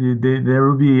there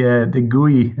will be the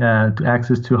GUI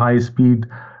access to high speed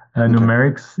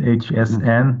numerics,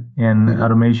 HSN, and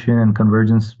automation and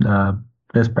convergence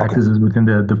best practices within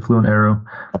the Fluent Arrow.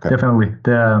 Definitely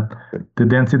the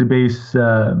density based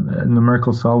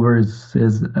numerical solver is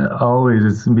always,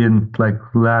 it's been like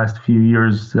last few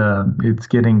years, it's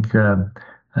getting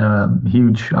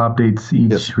huge updates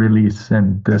each release,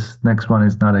 and this next one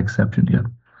is not an exception yet.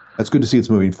 That's good to see it's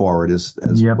moving forward. As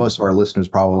Yep. most of our listeners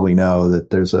probably know, that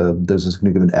there's a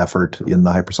significant effort in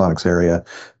the hypersonics area,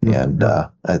 and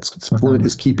it's Fluent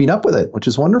is keeping up with it, which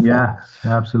is wonderful. Yeah,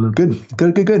 absolutely.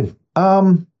 Good.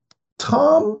 Tom,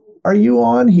 are you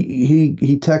on?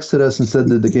 He texted us and said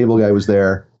that the cable guy was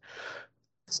there.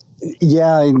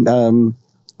 Yeah, I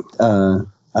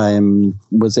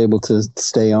was able to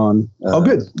stay on.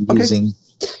 Good. Okay.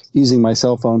 Using my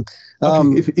cell phone.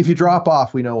 If you drop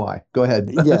off, we know why. Go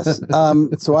ahead. Yes.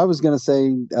 So I was going to say,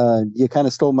 you kind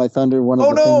of stole my thunder. One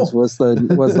of the things was the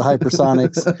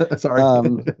hypersonics. Sorry.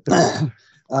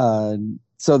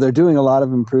 So they're doing a lot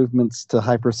of improvements to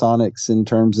hypersonics in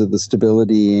terms of the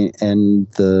stability and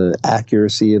the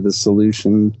accuracy of the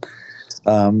solution.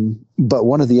 But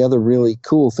one of the other really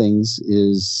cool things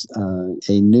is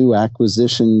a new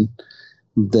acquisition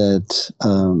that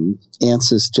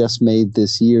Ansys just made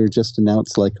this year, just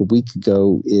announced like a week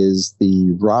ago, is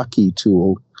the Rocky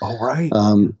tool. All right.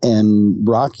 And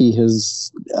Rocky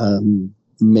has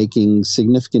making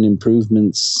significant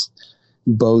improvements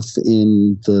both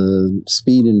in the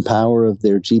speed and power of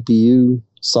their GPU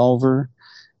solver,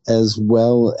 as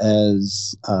well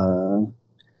as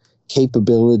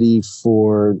capability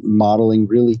for modeling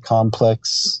really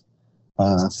complex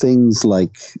things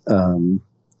like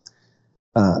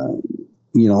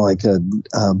like a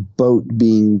boat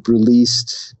being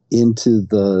released into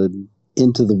the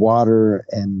water,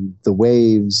 and the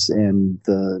waves, and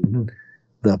the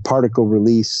particle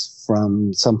release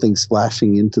from something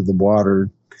splashing into the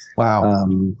water. Wow.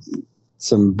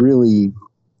 Some really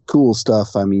cool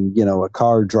stuff. I mean, a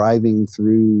car driving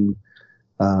through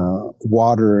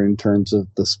water in terms of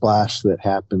the splash that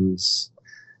happens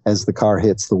as the car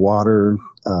hits the water,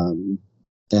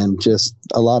 and just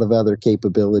a lot of other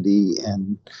capability,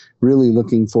 and really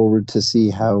looking forward to see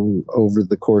how over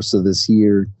the course of this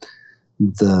year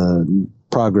the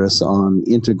progress on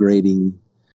integrating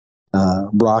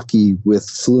Rocky with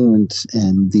Fluent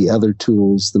and the other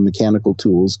tools, the mechanical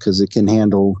tools, because it can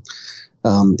handle,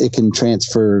 it can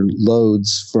transfer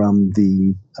loads from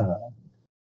the,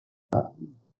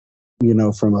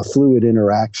 from a fluid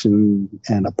interaction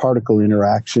and a particle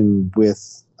interaction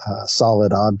with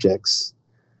solid objects.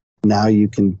 Now you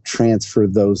can transfer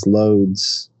those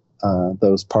loads,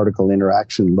 those particle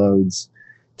interaction loads,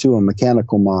 to a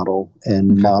mechanical model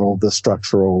and model the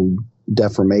structural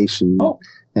deformation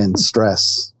and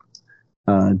stress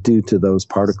due to those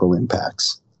particle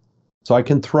impacts. So I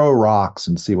can throw rocks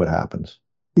and see what happens.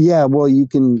 Yeah, well, you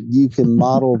can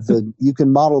model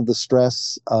the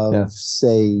stress of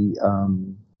say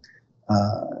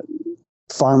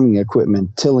farming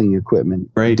equipment, tilling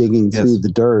equipment, digging through the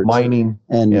dirt, mining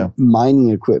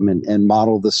equipment, and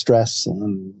model the stress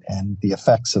and the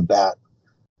effects of that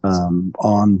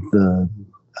on the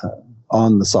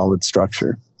solid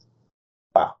structure.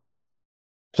 Wow.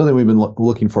 Something we've been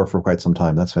looking for quite some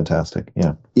time. That's fantastic.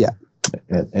 Yeah.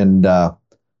 And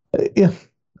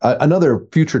another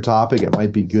future topic, it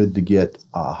might be good to get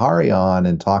Hari on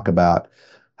and talk about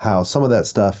how some of that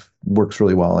stuff works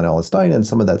really well in LS-DYNA and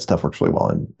some of that stuff works really well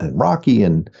in Rocky,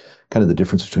 and kind of the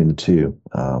difference between the two.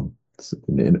 It's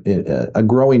a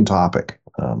growing topic.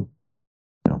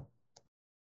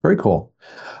 Very cool.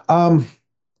 All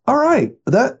right.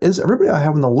 That is everybody I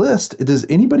have on the list. Does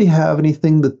anybody have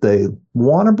anything that they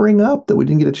want to bring up that we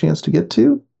didn't get a chance to get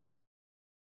to?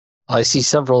 I see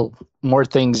several more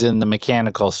things in the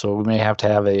mechanical, so we may have to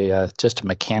have just a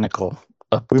mechanical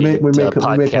update. We may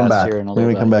come back. Here in a we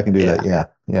may come back and do that.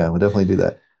 Yeah, we'll definitely do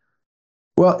that.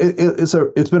 Well,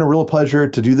 it's been a real pleasure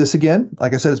to do this again.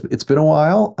 Like I said, it's been a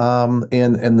while.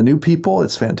 And the new people,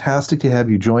 it's fantastic to have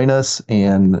you join us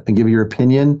and give your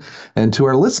opinion. And to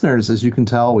our listeners, as you can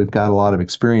tell, we've got a lot of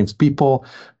experienced people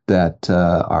that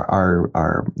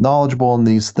are knowledgeable in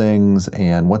these things,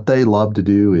 and what they love to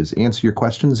do is answer your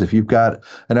questions. If you've got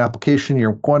an application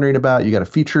you're wondering about, you got a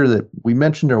feature that we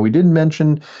mentioned or we didn't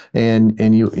mention,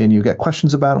 and you got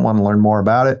questions about it, want to learn more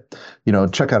about it,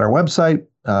 check out our website.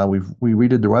 We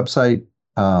redid the website,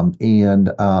 and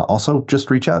also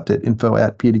just reach out to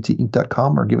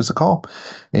info@padtinc.com or give us a call,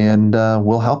 and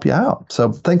we'll help you out.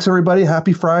 So thanks everybody.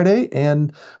 Happy Friday,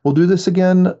 and we'll do this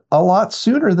again a lot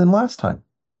sooner than last time.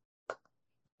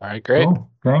 All right, great. Cool.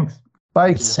 Thanks.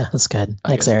 Bye. Sounds good.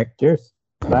 Thanks, Eric. Cheers.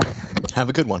 Bye. Have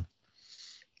a good one.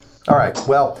 All right.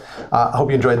 Well, I hope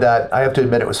you enjoyed that. I have to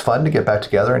admit, it was fun to get back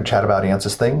together and chat about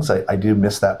Ansys things. I do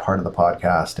miss that part of the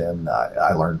podcast, and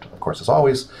I learned, of course, as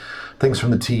always, things from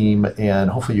the team,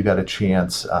 and hopefully you got a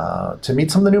chance to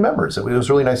meet some of the new members. It was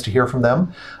really nice to hear from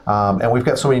them, and we've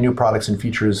got so many new products and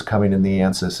features coming in the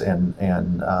Ansys and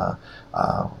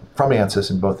from Ansys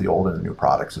in both the old and the new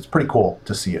products. It's pretty cool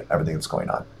to see everything that's going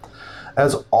on.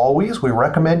 As always, we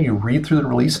recommend you read through the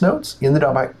release notes in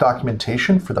the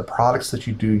documentation for the products that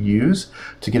you do use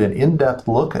to get an in-depth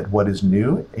look at what is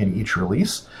new in each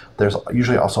release. There's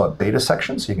usually also a beta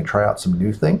section, so you can try out some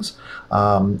new things.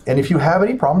 And if you have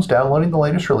any problems downloading the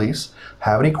latest release,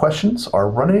 have any questions, or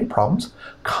run any problems,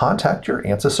 contact your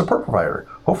Ansys support provider.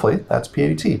 Hopefully that's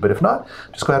PADT, but if not,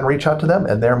 just go ahead and reach out to them,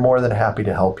 and they're more than happy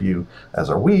to help you, as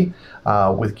are we,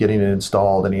 with getting it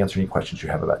installed and answering any questions you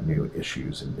have about new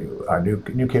issues and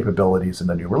new capabilities and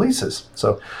the new releases.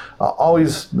 So I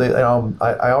always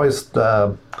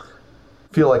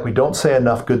feel like we don't say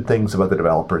enough good things about the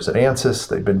developers at Ansys.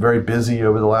 They've been very busy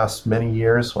over the last many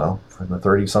years, well, for the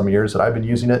 30-some years that I've been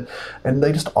using it, and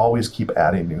they just always keep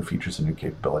adding new features and new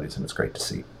capabilities, and it's great to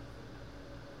see.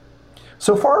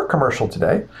 So for our commercial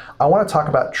today, I want to talk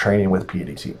about training with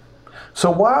PADT. So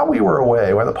while we were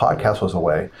away, while the podcast was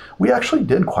away, we actually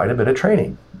did quite a bit of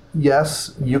training.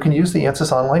 Yes, you can use the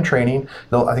Ansys online training.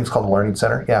 I think it's called the Learning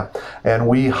Center. Yeah, and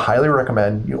we highly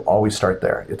recommend you always start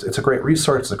there. It's a great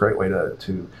resource. It's a great way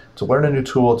to learn a new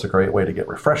tool. It's a great way to get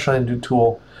refreshed on a new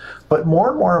tool. But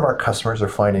more and more of our customers are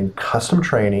finding custom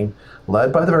training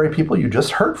led by the very people you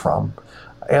just heard from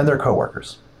and their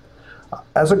coworkers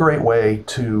as a great way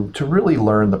to really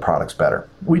learn the products better.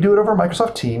 We do it over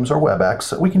Microsoft Teams or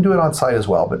WebEx. We can do it on site as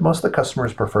well, but most of the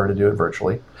customers prefer to do it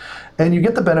virtually. And you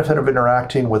get the benefit of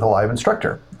interacting with a live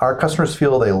instructor. Our customers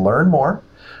feel they learn more,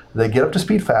 they get up to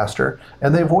speed faster,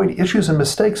 and they avoid issues and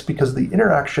mistakes because of the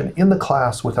interaction in the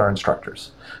class with our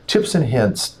instructors. Tips and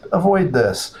hints, avoid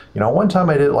this. One time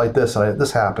I did it like this and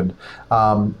this happened.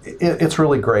 It's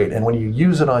really great. And when you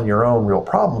use it on your own real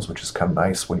problems, which is kind of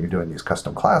nice when you're doing these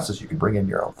custom classes, you can bring in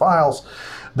your own files,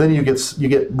 then you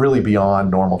get really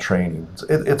beyond normal training.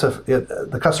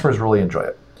 The customers really enjoy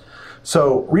it.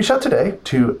 So reach out today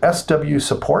to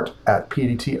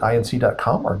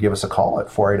swsupport@padtinc.com or give us a call at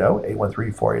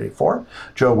 480-813-4884.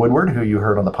 Joe Woodward, who you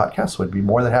heard on the podcast, would be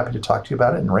more than happy to talk to you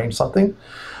about it and arrange something.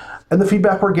 And the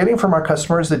feedback we're getting from our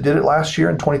customers that did it last year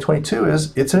in 2022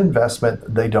 is it's an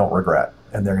investment they don't regret,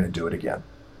 and they're going to do it again.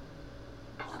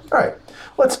 All right,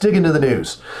 let's dig into the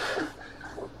news.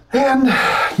 And,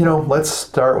 let's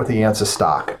start with the Ansys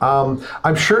stock.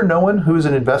 I'm sure no one who's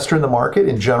an investor in the market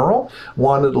in general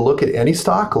wanted to look at any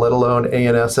stock, let alone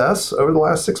ANSS, over the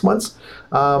last 6 months.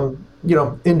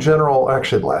 In general,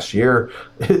 actually last year,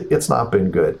 it's not been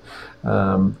good.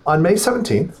 On May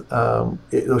 17th,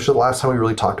 it was the last time we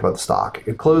really talked about the stock.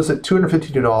 It closed at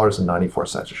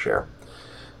 $252.94 a share.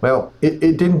 Well, it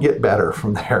didn't get better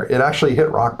from there. It actually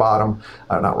hit rock bottom,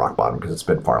 not rock bottom because it's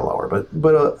been far lower, but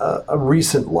a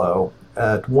recent low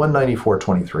at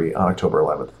 194.23 on October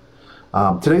 11th.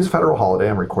 Today's a federal holiday.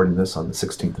 I'm recording this on the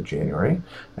 16th of January,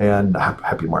 and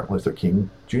happy Martin Luther King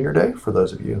Jr. Day for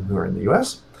those of you who are in the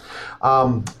U.S.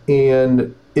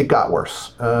 And it got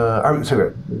worse.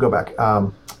 Sorry, go back.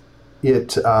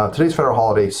 Today's federal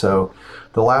holiday, so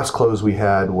the last close we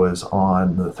had was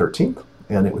on the 13th.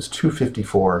 And it was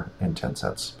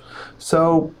 $254.10.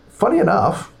 So funny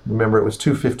enough, remember it was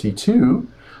 $252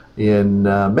 in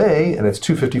May, and it's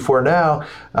 $254 now.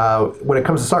 When it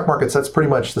comes to stock markets, that's pretty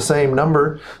much the same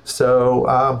number.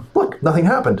 So look, nothing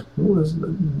happened. As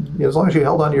long as you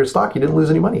held on to your stock, you didn't lose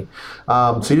any money.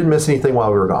 So you didn't miss anything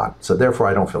while we were gone. So therefore,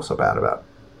 I don't feel so bad about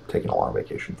taking a long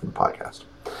vacation from the podcast.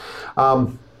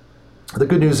 The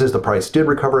good news is the price did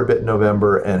recover a bit in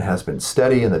November and has been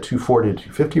steady in the 240 to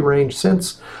 250 range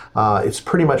since. It's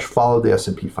pretty much followed the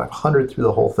S&P 500 through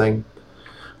the whole thing.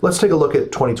 Let's take a look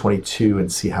at 2022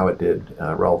 and see how it did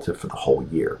relative for the whole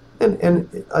year. And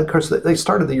of course, they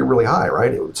started the year really high,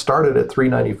 right? It started at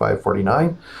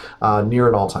 395.49, near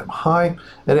an all-time high,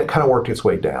 and it kind of worked its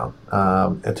way down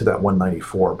to that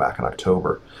 194 back in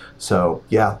October. So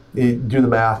yeah, you do the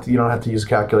math. You don't have to use a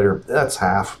calculator. That's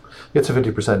half. It's a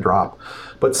 50% drop.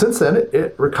 But since then,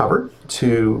 it recovered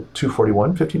to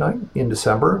 241.59 in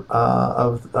December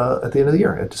at the end of the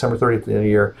year, at December 30th at the end of the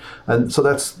year. And so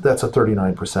that's a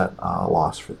 39%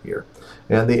 loss for the year.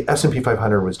 And the S&P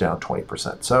 500 was down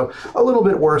 20%. So a little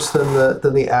bit worse than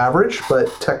the average, but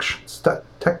tech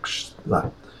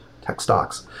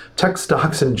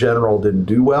stocks in general didn't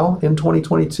do well in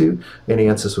 2022, and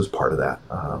Ansys was part of that.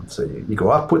 So you go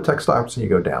up with tech stocks and you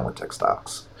go down with tech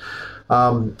stocks.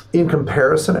 In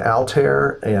comparison,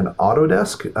 Altair and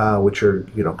Autodesk, which are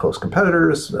close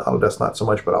competitors, Autodesk not so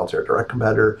much, but Altair direct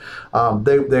competitor,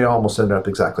 they almost ended up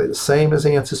exactly the same as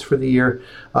Ansys for the year.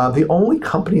 The only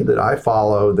company that I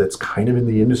follow that's kind of in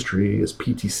the industry is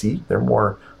PTC. They're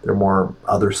more They're more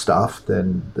other stuff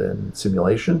than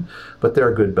simulation, but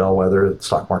they're a good bellwether. The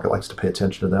stock market likes to pay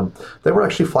attention to them. They were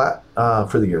actually flat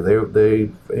for the year. They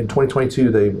in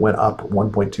 2022 they went up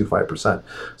 1.25%.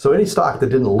 So any stock that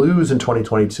didn't lose in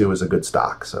 2022 is a good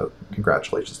stock. So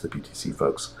congratulations to the PTC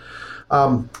folks.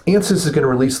 Ansys is going to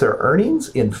release their earnings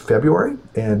in February,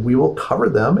 and we will cover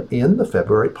them in the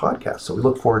February podcast. So we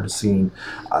look forward to seeing.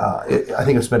 I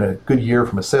think it's been a good year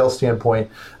from a sales standpoint.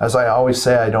 As I always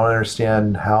say, I don't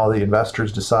understand how the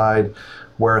investors decide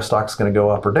where a stock's going to go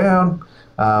up or down.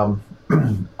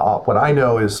 What I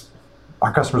know is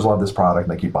our customers love this product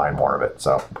and they keep buying more of it.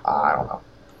 So I don't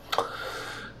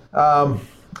know.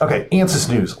 Okay, Ansys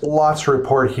News. Lots to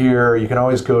report here. You can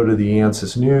always go to the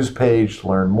Ansys News page to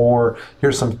learn more.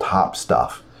 Here's some top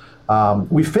stuff.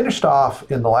 We finished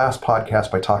off in the last podcast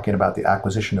by talking about the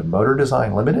acquisition of Motor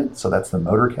Design Limited. So that's the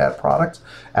MotorCAD product,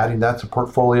 adding that to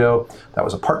portfolio. That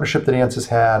was a partnership that Ansys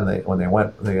had, and when they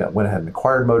went ahead and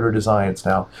acquired Motor Design. It's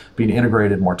now being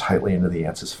integrated more tightly into the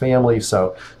Ansys family.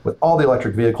 So with all the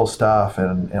electric vehicle stuff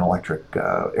and electric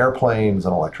airplanes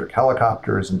and electric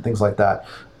helicopters and things like that,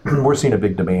 we're seeing a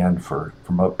big demand for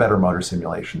better motor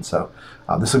simulation. So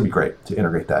this would be great to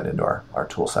integrate that into our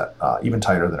tool set, even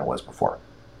tighter than it was before.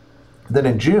 Then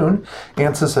in June,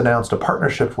 Ansys announced a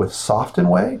partnership with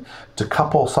Softenway to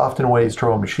couple Softenway's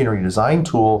turbo machinery design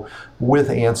tool with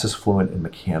Ansys Fluent in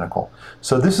Mechanical.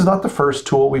 So this is not the first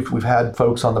tool. We've had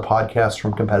folks on the podcast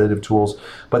from competitive tools,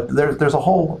 but there's a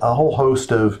whole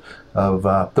host of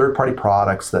third-party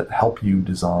products that help you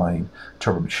design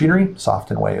turbo machinery.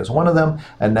 Softenway is one of them,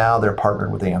 and now they're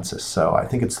partnered with Ansys. So I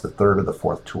think it's the third or the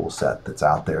fourth tool set that's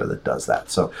out there that does that.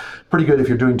 So pretty good if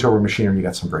you're doing turbo machinery. You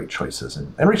got some great choices,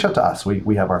 and reach out to us.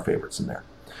 We have our favorites in there.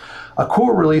 A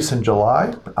cool release in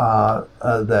July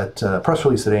that press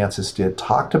release that Ansys did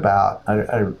talked about,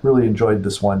 I really enjoyed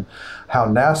this one, how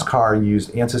NASCAR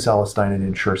used Ansys LS-DYNA to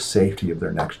ensure safety of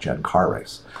their next-gen car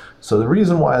race. So the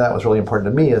reason why that was really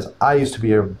important to me is I used to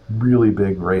be a really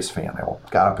big race fan. I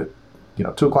got up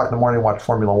at 2 o'clock in the morning, watch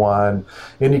Formula One.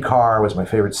 IndyCar was my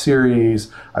favorite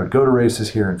series. I would go to races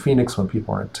here in Phoenix when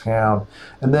people were in town.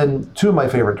 And then 2 of my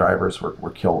favorite drivers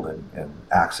were killed in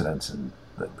accidents and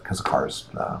because the cars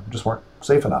just weren't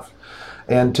safe enough.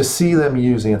 And to see them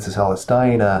use Ansys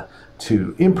LS-DYNA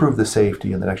to improve the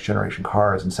safety in the next generation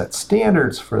cars and set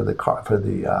standards for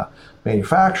the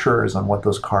manufacturers on what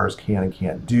those cars can and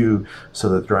can't do so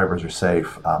that the drivers are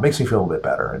safe makes me feel a bit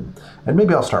better. And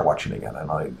maybe I'll start watching again.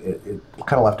 And it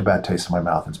kind of left a bad taste in my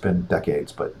mouth. It's been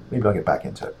decades, but maybe I'll get back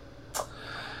into it.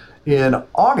 In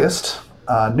August,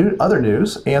 other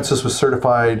news, Ansys was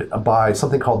certified by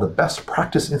something called the Best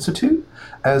Practice Institute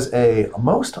as a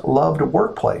most loved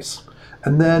workplace.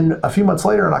 And then a few months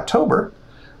later in October,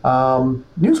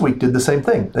 Newsweek did the same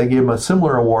thing. They gave them a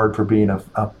similar award for being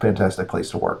a fantastic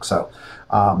place to work. So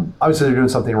obviously they're doing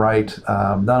something right.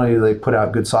 Not only do they put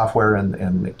out good software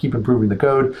and keep improving the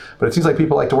code, but it seems like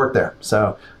people like to work there.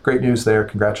 So great news there.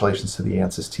 Congratulations to the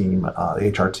Ansys team,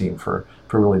 the HR team for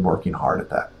really working hard at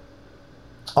that.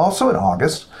 Also in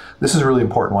August, this is a really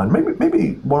important one,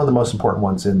 maybe one of the most important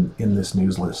ones in this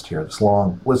news list here, this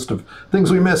long list of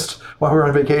things we missed while we were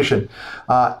on vacation.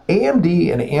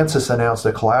 AMD and Ansys announced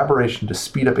a collaboration to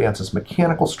speed up Ansys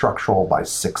mechanical structural by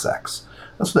 6x.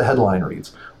 That's what the headline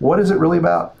reads. What is it really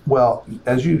about? Well,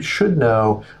 as you should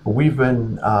know, we've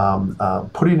been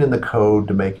putting in the code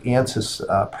to make Ansys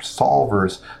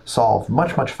solvers solve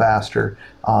much, much faster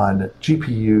on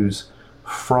GPUs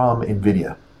from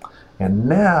NVIDIA. And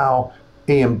now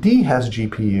AMD has a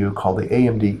GPU called the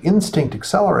AMD Instinct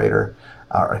Accelerator,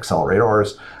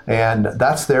 accelerators, and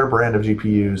that's their brand of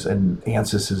GPUs, and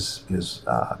Ansys is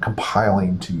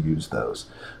compiling to use those.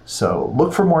 So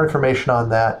look for more information on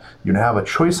that. You have a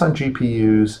choice on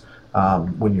GPUs.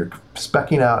 When you're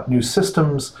speccing out new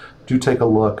systems, do take a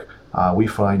look. We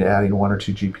find adding 1 or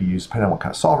 2 GPUs, depending on what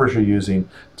kind of solvers you're using,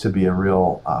 to be a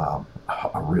real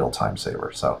time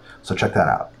saver. So check that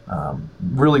out.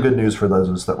 Really good news for those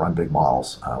of us that run big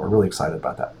models. We're really excited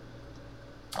about that.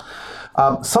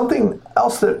 Something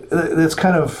else that's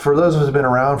kind of, for those of us who have been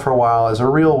around for a while, is a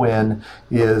real win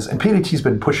is, and PDT's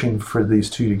been pushing for these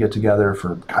two to get together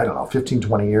for, 15,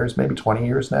 20 years, maybe 20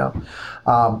 years now.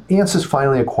 Ansys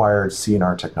finally acquired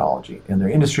CNR technology and their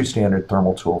industry standard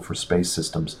thermal tool for space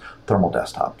systems, Thermal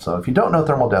Desktop. So if you don't know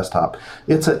Thermal Desktop,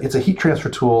 it's a heat transfer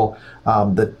tool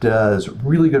that does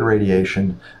really good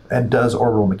radiation and does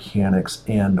orbital mechanics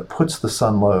and puts the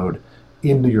sun load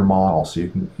into your model, so you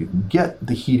can get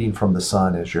the heating from the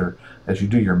sun as you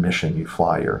do your mission. You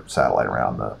fly your satellite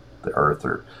around the Earth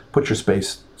or put your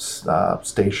space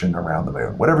station around the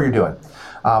moon, whatever you're doing.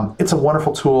 It's a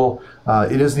wonderful tool.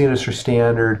 It is the industry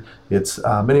standard. It's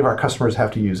many of our customers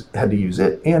had to use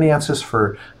it and Ansys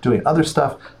for doing other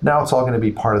stuff. Now it's all going to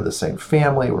be part of the same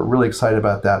family. We're really excited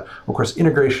about that. Of course,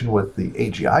 integration with the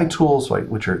AGI tools, right,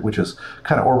 which is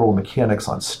kind of orbital mechanics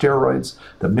on steroids,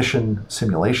 the mission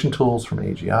simulation tools from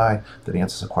AGI that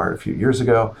Ansys acquired a few years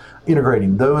ago,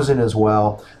 integrating those in as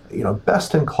well.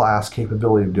 Best in class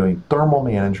capability of doing thermal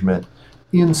management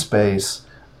in space.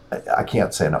 I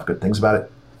can't say enough good things about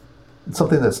it.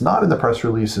 Something that's not in the press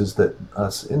releases that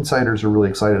us insiders are really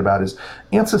excited about is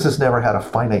Ansys has never had a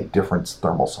finite difference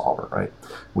thermal solver, right?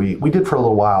 We did for a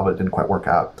little while, but it didn't quite work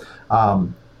out.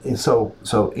 So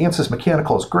Ansys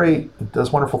Mechanical is great. It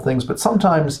does wonderful things, but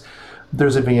sometimes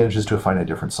there's advantages to a finite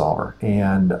difference solver,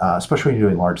 and especially when you're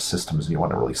doing large systems and you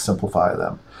want to really simplify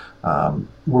them.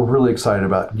 We're really excited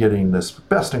about getting this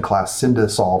best-in-class Cinda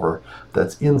solver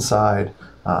that's inside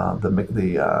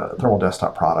the thermal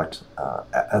desktop product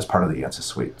as part of the Ansys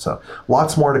suite. So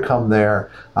lots more to come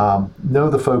there. Know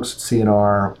the folks at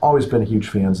CNR, always been huge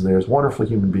fans of theirs, wonderful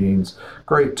human beings,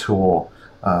 great tool,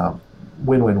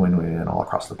 win all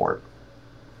across the board.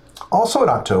 Also in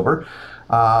October,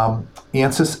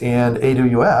 Ansys and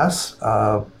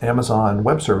AWS, Amazon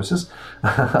Web Services,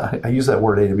 I use that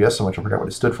word AWS so much I forgot what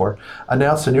it stood for,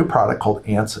 announced a new product called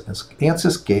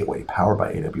Ansys Gateway, powered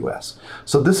by AWS.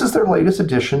 So this is their latest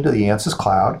addition to the Ansys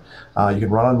Cloud. You can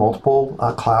run on multiple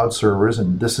cloud servers,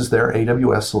 and this is their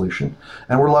AWS solution.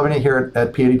 And we're loving it here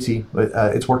at PADT.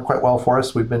 It's worked quite well for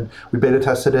us. We beta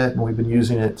tested it, and we've been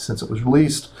using it since it was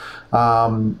released.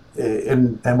 And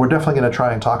we're definitely going to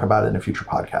try and talk about it in a future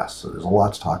podcast. So there's a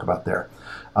lot to talk about there.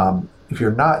 If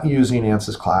you're not using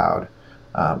Ansys Cloud,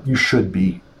 you should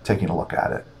be taking a look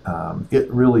at it. It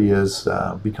really is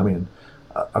becoming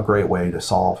a great way to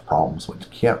solve problems. When you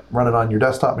can't run it on your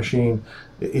desktop machine,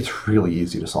 it's really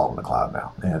easy to solve in the cloud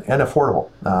now, and affordable.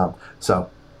 So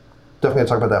definitely going to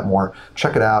talk about that more.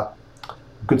 Check it out.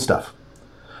 Good stuff.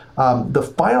 The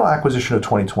final acquisition of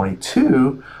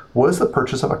 2022 was the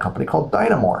purchase of a company called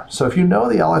Dynamore. So if you know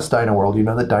the LS Dyna world, you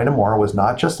know that Dynamore was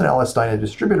not just an LS Dyna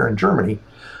distributor in Germany.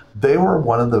 They were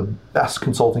one of the best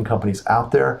consulting companies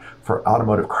out there for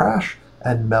automotive crash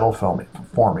and metal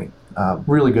forming.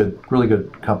 Really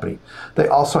good company. They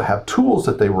also have tools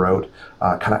that they wrote,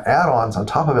 kind of add-ons on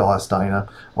top of LS Dyna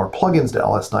or plugins to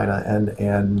LS Dyna,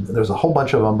 and there's a whole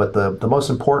bunch of them, but the most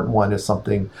important one is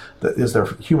something that is their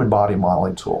human body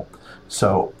modeling tool.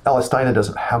 So LS Dyna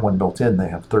doesn't have one built in, they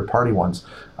have third-party ones.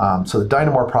 So the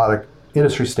Dynamore product,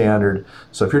 industry standard.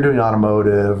 So if you're doing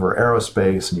automotive or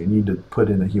aerospace and you need to put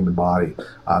in a human body,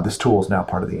 this tool is now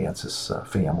part of the Ansys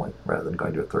family rather than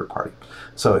going to a third party.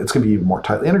 So it's going to be even more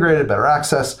tightly integrated, better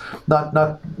access.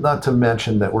 Not to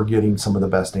mention that we're getting some of the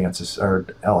best Ansys or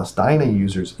LS Dyna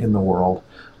users in the world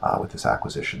with this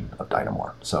acquisition of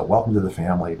Dynamore. So welcome to the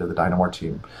family, to the Dynamore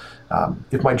team.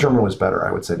 If my German was better,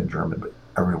 I would say it in German, but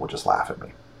everyone will just laugh at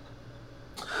me.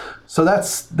 So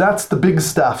that's the big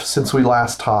stuff since we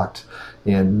last talked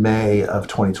in May of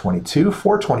 2022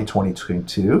 for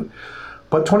 2022.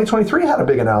 But 2023 had a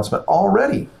big announcement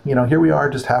already. Here we are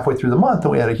just halfway through the month,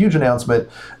 and we had a huge announcement.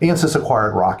 Ansys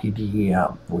acquired Rocky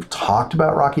DEM. We've talked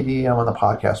about Rocky DEM on the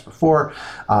podcast before.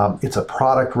 It's a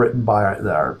product written by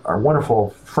our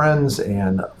wonderful friends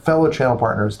and fellow channel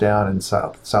partners down in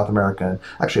South America, and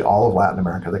actually all of Latin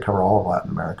America. They cover all of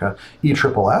Latin America.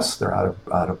 ESSS, they're out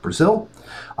of Brazil.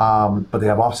 But they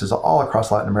have offices all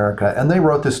across Latin America, and they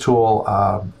wrote this tool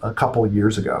a couple of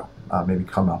years ago. Maybe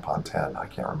coming up on 10, I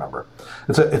can't remember.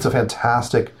 It's a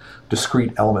fantastic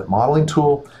discrete element modeling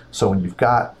tool. So when you've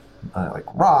got like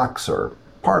rocks or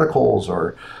particles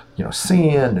or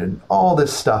sand and all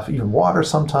this stuff, even water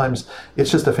sometimes,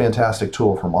 it's just a fantastic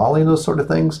tool for modeling those sort of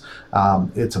things.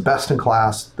 It's a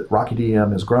best-in-class. Rocky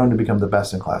DEM has grown to become the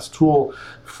best-in-class tool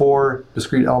for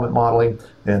discrete element modeling,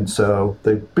 and so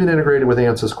they've been integrated with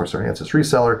Ansys. Of course, they're an Ansys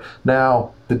reseller.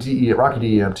 Now the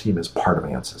Rocky DEM team is part of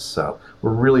Ansys, so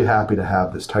we're really happy to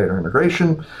have this tighter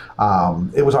integration.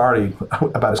 It was already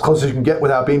about as close as you can get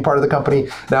without being part of the company.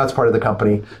 Now it's part of the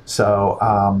company. So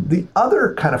the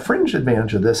other kind of fringe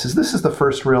advantage of this is the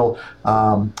first real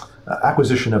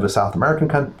acquisition of a South American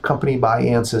company by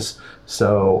Ansys.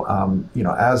 So,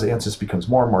 as Ansys becomes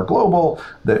more and more global,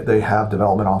 they have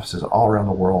development offices all around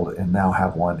the world and now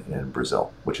have one in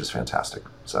Brazil, which is fantastic.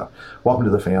 So, welcome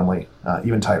to the family,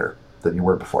 even tighter than you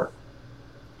were before.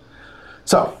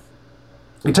 So,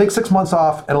 you take 6 months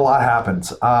off and a lot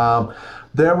happens.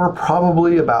 There were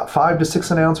probably about 5 to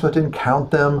 6 announcements, didn't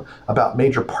count them, about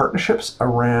major partnerships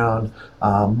around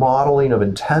modeling of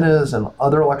antennas and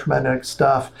other electromagnetic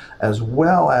stuff, as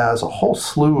well as a whole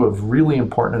slew of really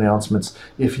important announcements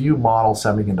if you model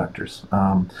semiconductors.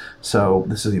 So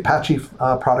this is the Apache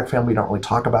product family. We don't really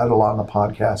talk about it a lot on the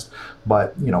podcast,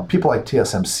 but people like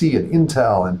TSMC and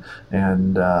Intel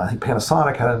and I think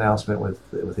Panasonic had an announcement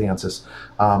with Ansys.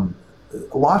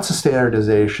 Lots of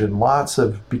standardization, lots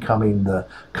of becoming the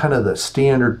kind of the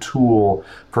standard tool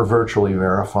for virtually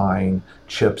verifying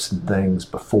chips and things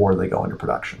before they go into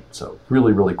production. So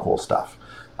really, really cool stuff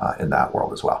in that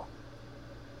world as well.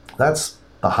 That's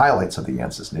the highlights of the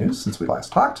Ansys news since we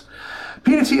last talked.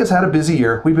 PDT has had a busy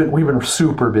year. We've been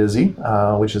super busy,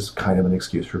 which is kind of an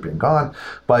excuse for being gone.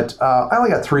 But I only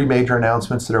got 3 major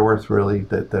announcements that are worth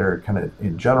that are kind of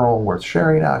in general worth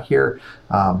sharing out here.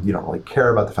 You don't really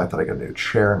care about the fact that I got a new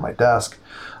chair in my desk.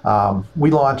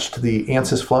 We launched the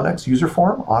Ansys FlowNext user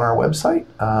forum on our website.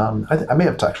 I may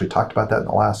have actually talked about that in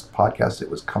the last podcast.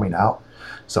 It was coming out.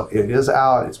 So it is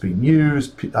out, it's being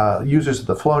used. Users of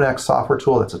the FlowNext software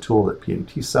tool, that's a tool that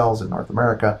PDT sells in North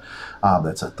America.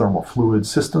 That's a thermal fluid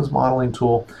systems modeling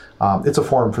tool. It's a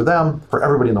forum for them, for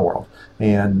everybody in the world.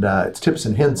 And it's tips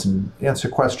and hints and answer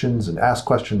questions and ask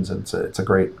questions. And it's a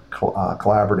great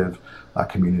collaborative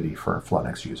community for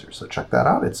FlowNext users. So check that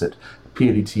out. It's at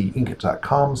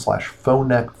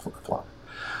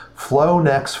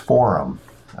PADTinc.com/FlowNext forum.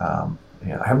 I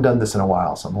haven't done this in a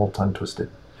while, so I'm a little tongue twisted.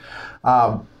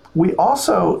 We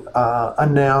also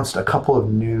announced a couple of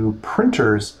new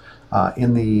printers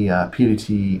in the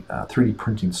PDT 3D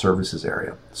printing services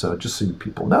area. So just so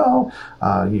people know,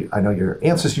 I know you're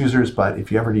Ansys users, but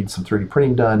if you ever need some 3D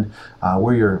printing done,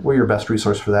 we're your best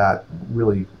resource for that.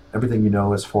 Really, everything you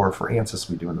know is for Ansys.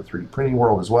 We do in the 3D printing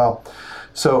world as well.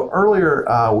 So earlier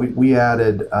we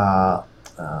added a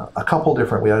couple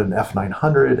different. We added an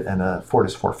F900 and a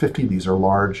Fortis 450. These are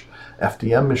large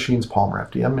FDM machines, Polymer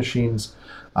FDM machines.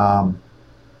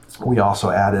 We also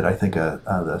added, I think, the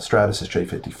Stratasys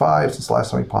J55 since the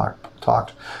last time we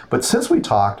talked. But since we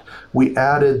talked, we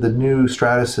added the new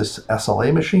Stratasys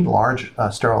SLA machine, large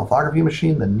stereolithography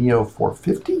machine, the Neo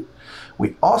 450.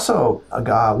 We also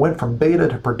went from beta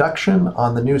to production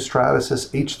on the new Stratasys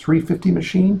H350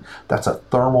 machine. That's a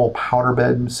thermal powder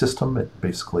bed system. It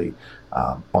basically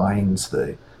binds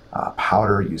the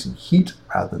powder using heat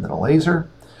rather than a laser.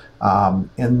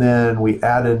 And then we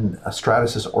added a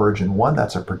Stratasys Origin 1.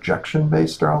 That's a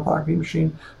projection-based stereolithography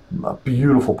machine.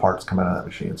 Beautiful parts come out of that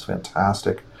machine. It's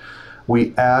fantastic.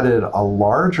 We added a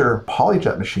larger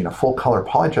polyjet machine, a full-color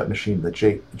polyjet machine, the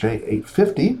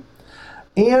J850,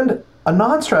 and a two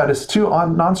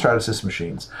non-Stratasys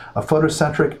machines, a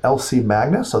photocentric LC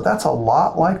Magna. So that's a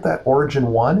lot like that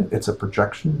Origin 1. It's a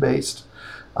projection-based,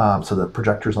 so the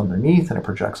projector's underneath and it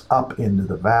projects up into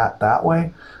the vat that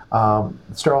way.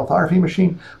 Stereolithography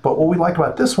machine. But what we like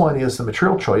about this one is the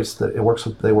material choice, that they work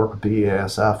with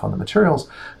BASF on the materials,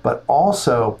 but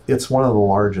also it's one of the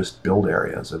largest build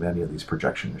areas of any of these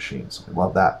projection machines. So we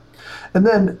love that. And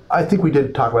then I think we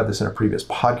did talk about this in a previous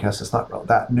podcast. It's not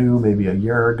that new, maybe a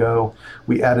year ago.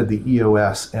 We added the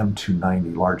EOS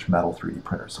M290 large metal 3D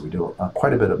printer. So we do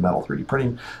quite a bit of metal 3D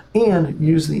printing and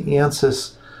use the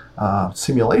Ansys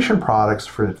simulation products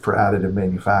for additive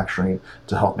manufacturing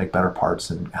to help make better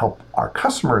parts and help our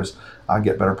customers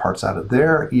get better parts out of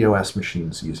their EOS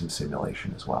machines using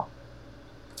simulation as well.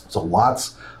 So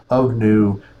lots of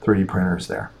new 3D printers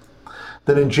there.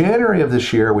 Then in January of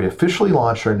this year, we officially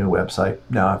launched our new website.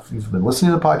 Now, if you've been listening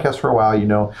to the podcast for a while, you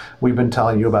know we've been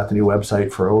telling you about the new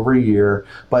website for over a year,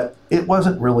 but it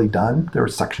wasn't really done. There were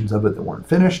sections of it that weren't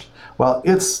finished. Well,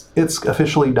 it's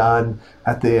officially done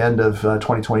at the end of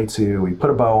 2022. We put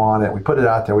a bow on it. We put it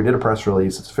out there. We did a press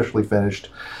release. It's officially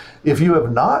finished. If you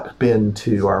have not been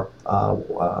to our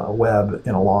web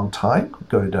in a long time,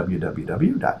 go to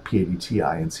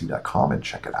www.padtinc.com and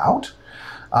check it out.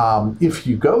 If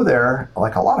you go there,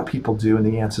 like a lot of people do in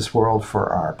the Ansys world for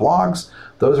our blogs,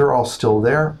 those are all still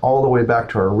there, all the way back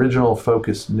to our original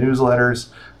focused newsletters,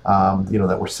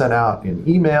 that were sent out in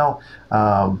email,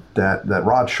 that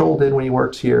Rod Scholl did when he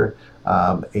worked here,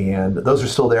 and those are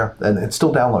still there, and it's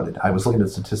still downloaded. I was looking at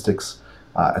statistics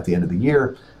at the end of the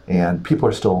year, and people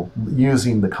are still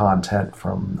using the content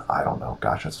from, I don't know,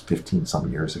 gosh, that's 15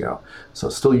 some years ago. So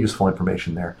still useful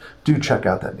information there. Do check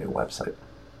out that new website.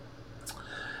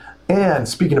 And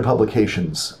speaking of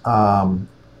publications, I'm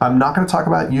not going to talk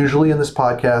about usually in this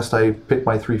podcast. I picked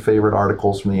my 3 favorite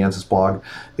articles from the Ansys blog.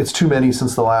 It's too many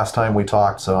since the last time we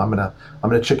talked, so I'm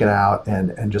gonna chicken out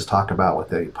and just talk about what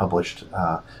they published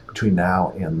between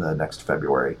now and the next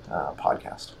February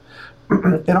podcast.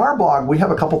 in our blog, we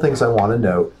have a couple things I want to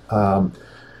note.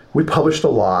 We published a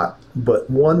lot, but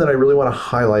one that I really want to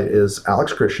highlight is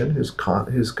Alex Christian, who's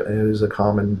a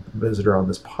common visitor on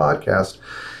this podcast.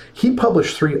 He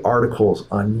published 3 articles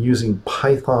on using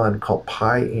Python called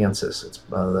PyAnsys. It's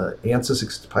the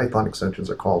Ansys Python extensions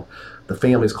are called, the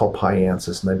family is called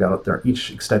PyAnsys, and they've got it there.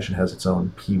 Each extension has its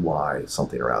own PY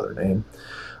something or other name.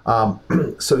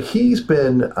 So he's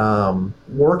been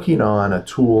working on a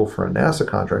tool for a NASA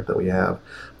contract that we have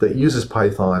that uses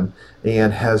Python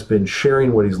and has been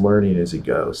sharing what he's learning as he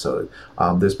goes. So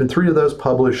there's been 3 of those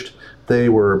published. They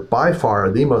were by far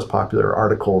the most popular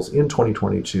articles in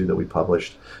 2022 that we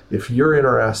published. If you're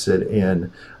interested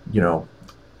in,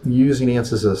 using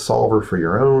Ansys as a solver for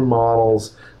your own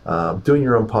models, doing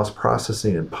your own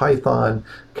post-processing in Python,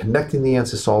 connecting the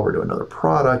Ansys solver to another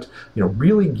product,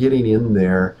 really getting in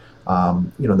there.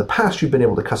 In the past, you've been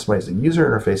able to customize the user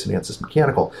interface in Ansys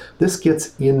Mechanical. This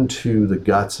gets into the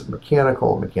guts of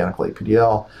Mechanical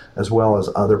APDL, as well as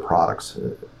other products.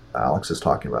 Alex is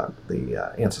talking about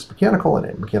the Ansys Mechanical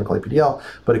and Mechanical APDL,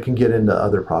 but it can get into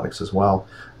other products as well.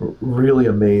 Really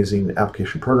amazing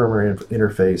application programmer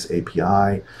interface,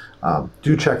 API.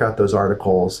 Do check out those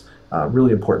articles.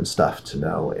 Really important stuff to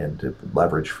know and to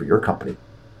leverage for your company.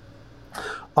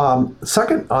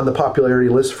 Second on the popularity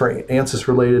list for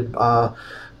Ansys-related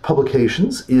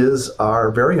publications is our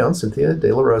very own Cynthia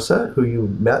De La Rosa, who you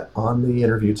met on the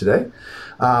interview today.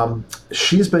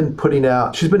 She's been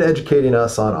educating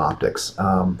us on optics.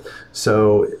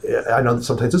 So I know that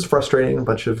sometimes it's frustrating, a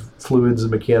bunch of fluids and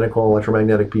mechanical,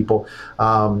 electromagnetic people,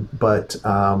 but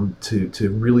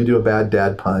to really do a bad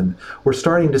dad pun, we're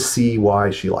starting to see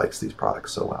why she likes these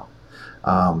products so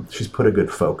well. She's put a good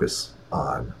focus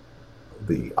on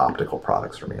the optical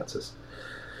products from Ansys.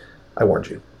 I warned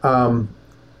you.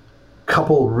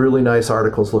 Couple really nice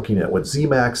articles looking at what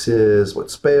ZMAX is, what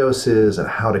Speos is, and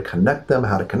how to connect them,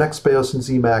 how to connect Speos and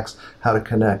ZMAX, how to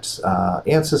connect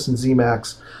Ansys and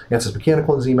ZMAX, Ansys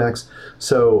Mechanical and ZMAX.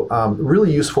 So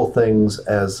really useful things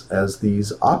as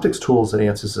these optics tools that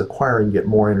Ansys is acquiring get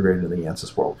more integrated in the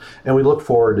Ansys world. And we look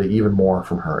forward to even more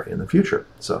from her in the future.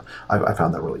 So I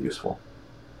found that really useful.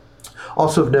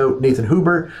 Also of note, Nathan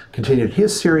Huber continued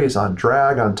his series on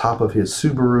drag on top of his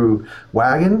Subaru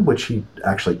wagon, which he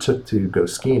actually took to go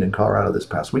skiing in Colorado this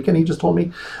past weekend, he just told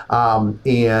me.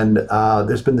 And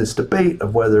there's been this debate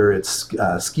of whether it's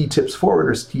ski tips forward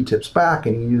or ski tips back,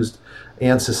 and he used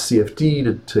Ansys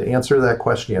CFD to answer that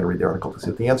question. You had to read the article to see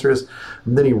what the answer is.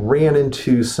 And then he ran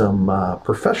into some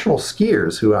professional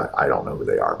skiers who I don't know who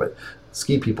they are, but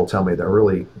ski people tell me they're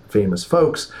really famous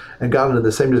folks, and got into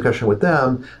the same discussion with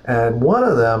them. And one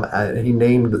of them, he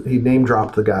name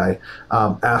dropped the guy,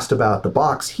 asked about the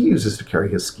box he uses to carry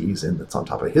his skis in that's on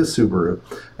top of his Subaru.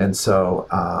 And so,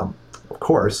 of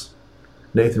course,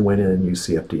 Nathan went in and used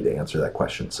CFD to answer that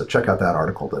question. So check out that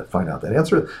article to find out that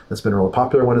answer. That's been a really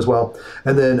popular one as well.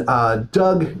 And then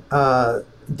Doug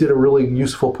did a really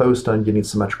useful post on getting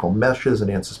symmetrical meshes in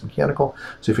Ansys Mechanical.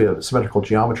 So if you have symmetrical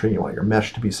geometry, you want your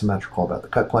mesh to be symmetrical about the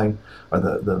cut plane or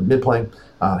the mid plane,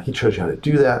 he shows you how to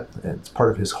do that. And it's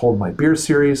part of his Hold My Beer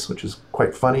series, which is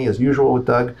quite funny as usual with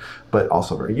Doug, but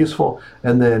also very useful.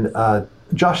 And then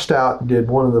Josh Stout did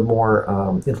one of the more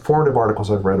informative articles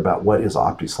I've read about what is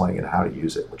OptiSlang and how to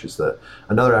use it, which is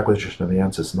another acquisition of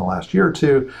Ansys in the last year or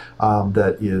two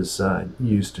that is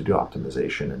used to do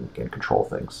optimization and control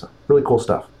things. So really cool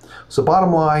stuff. So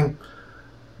bottom line,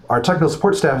 our technical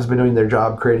support staff has been doing their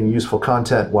job creating useful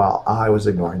content while I was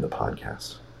ignoring the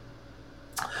podcast.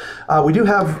 We do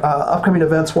have upcoming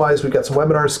events-wise. We've got some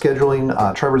webinars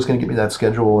scheduling. Trevor's going to give me that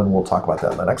schedule, and we'll talk about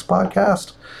that in the next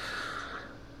podcast.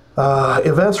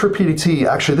 Events for PDT.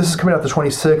 Actually, this is coming out the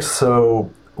 26th,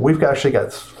 so we've actually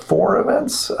got 4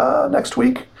 events next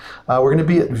week. We're going to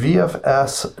be at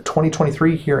VFS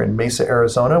 2023 here in Mesa,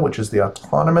 Arizona, which is the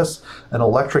Autonomous and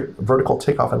Electric Vertical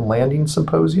Takeoff and Landing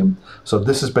Symposium. So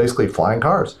this is basically flying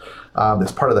cars.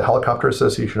 It's part of the Helicopter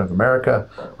Association of America,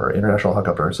 or International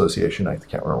Helicopter Association, I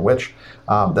can't remember which.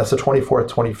 That's the 24th,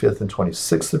 25th, and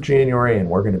 26th of January, and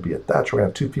we're going to be at that show. We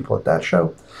have 2 people at that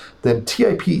show. Then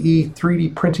TIPE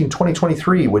 3D Printing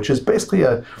 2023, which is basically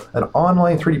an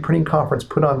online 3D printing conference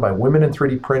put on by Women in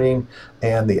 3D Printing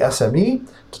and the SME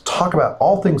to talk about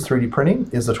all things 3D printing,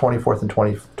 is the 24th and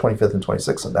 25th and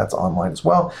 26th, and that's online as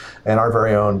well. And our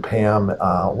very own Pam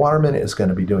Waterman is going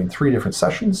to be doing 3 different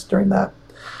sessions during that.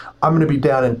 I'm going to be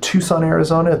down in Tucson,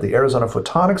 Arizona at the Arizona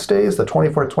Photonics Days, the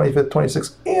 24th, 25th,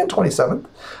 26th, and 27th,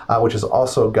 which has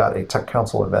also got a Tech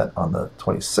Council event on the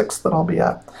 26th that I'll be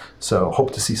at. So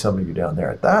hope to see some of you down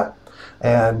there at that.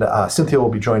 And Cynthia will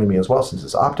be joining me as well, since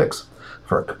it's optics,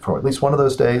 for at least one of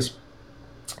those days.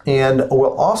 And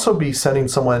we'll also be sending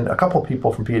a couple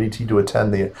people from PADT to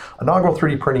attend the inaugural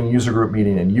 3D printing user group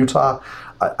meeting in Utah.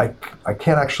 I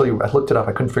can't actually, I looked it up,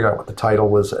 I couldn't figure out what the title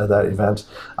was of that event.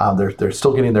 They're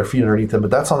still getting their feet underneath them,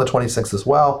 but that's on the 26th as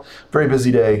well. Very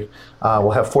busy day. We'll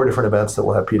have 4 different events that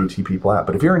we'll have PADT people at.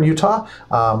 But if you're in Utah,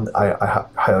 I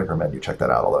highly recommend you check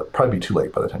that out, although it'll probably be too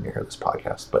late by the time you hear this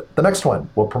podcast. But the next one,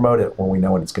 we'll promote it when we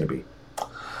know when it's going to be.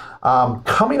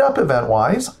 Coming up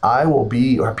event-wise,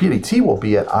 PADT will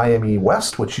be at IME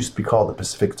West, which used to be called the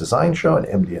Pacific Design Show, and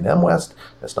MD&M West.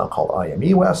 It's now called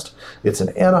IME West. It's in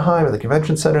Anaheim at the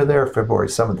Convention Center there, February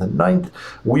 7th and 9th.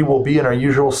 We will be in our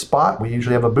usual spot. We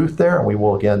usually have a booth there, and we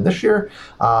will again this year.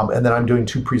 And then I'm doing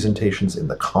 2 presentations in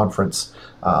the conference.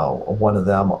 One of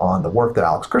them on the work that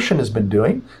Alex Christian has been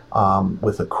doing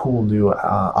with a cool new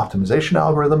optimization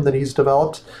algorithm that he's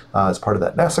developed as part of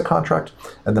that NASA contract.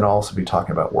 And then I'll also be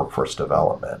talking about workforce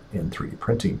development in 3D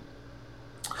printing.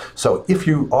 So if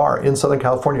you are in Southern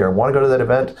California or want to go to that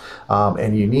event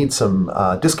and you need some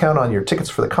discount on your tickets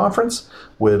for the conference,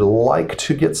 would like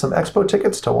to get some expo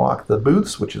tickets to walk the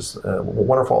booths, which is a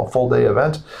wonderful full-day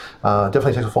event.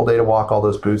 Definitely takes a full day to walk all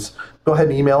those booths. Go ahead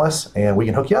and email us and we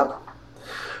can hook you up.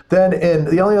 Then,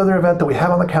 the only other event that we have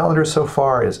on the calendar so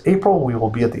far is April. We will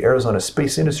be at the Arizona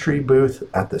Space Industry booth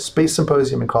at the Space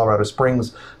Symposium in Colorado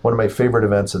Springs, one of my favorite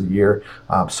events of the year.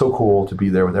 So cool to be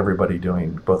there with everybody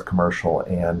doing both commercial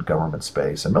and government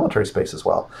space and military space as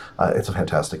well. It's a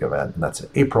fantastic event, and that's in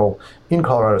April in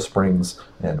Colorado Springs,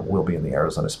 and we'll be in the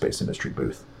Arizona Space Industry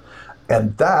booth.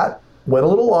 And that went a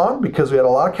little long because we had a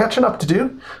lot of catching up to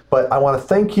do, but I want to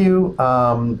thank you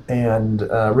and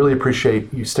really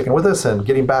appreciate you sticking with us and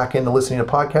getting back into listening to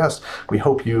podcasts. We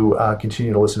hope you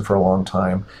continue to listen for a long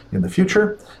time in the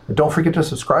future. And don't forget to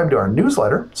subscribe to our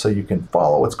newsletter so you can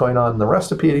follow what's going on in the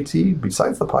rest of PADT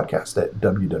besides the podcast at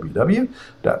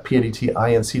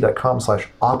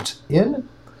www.padtinc.com/opt-in.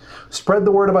 Spread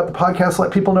the word about the podcast,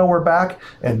 let people know we're back,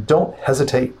 and don't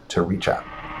hesitate to reach out.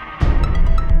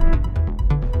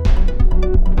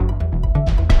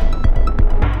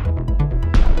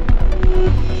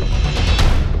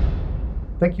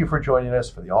 Thank you for joining us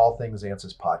for the All Things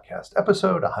Ansys podcast,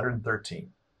 episode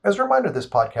 113. As a reminder, this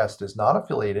podcast is not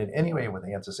affiliated in any way with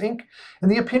Ansys Inc.,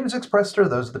 and the opinions expressed are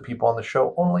those of the people on the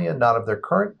show only and not of their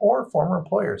current or former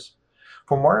employers.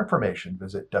 For more information,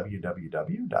 visit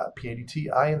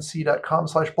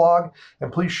www.padtinc.com/blog,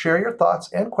 and please share your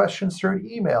thoughts and questions through an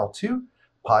email to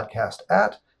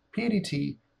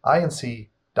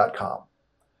podcast@padtinc.com.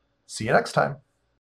 See you next time.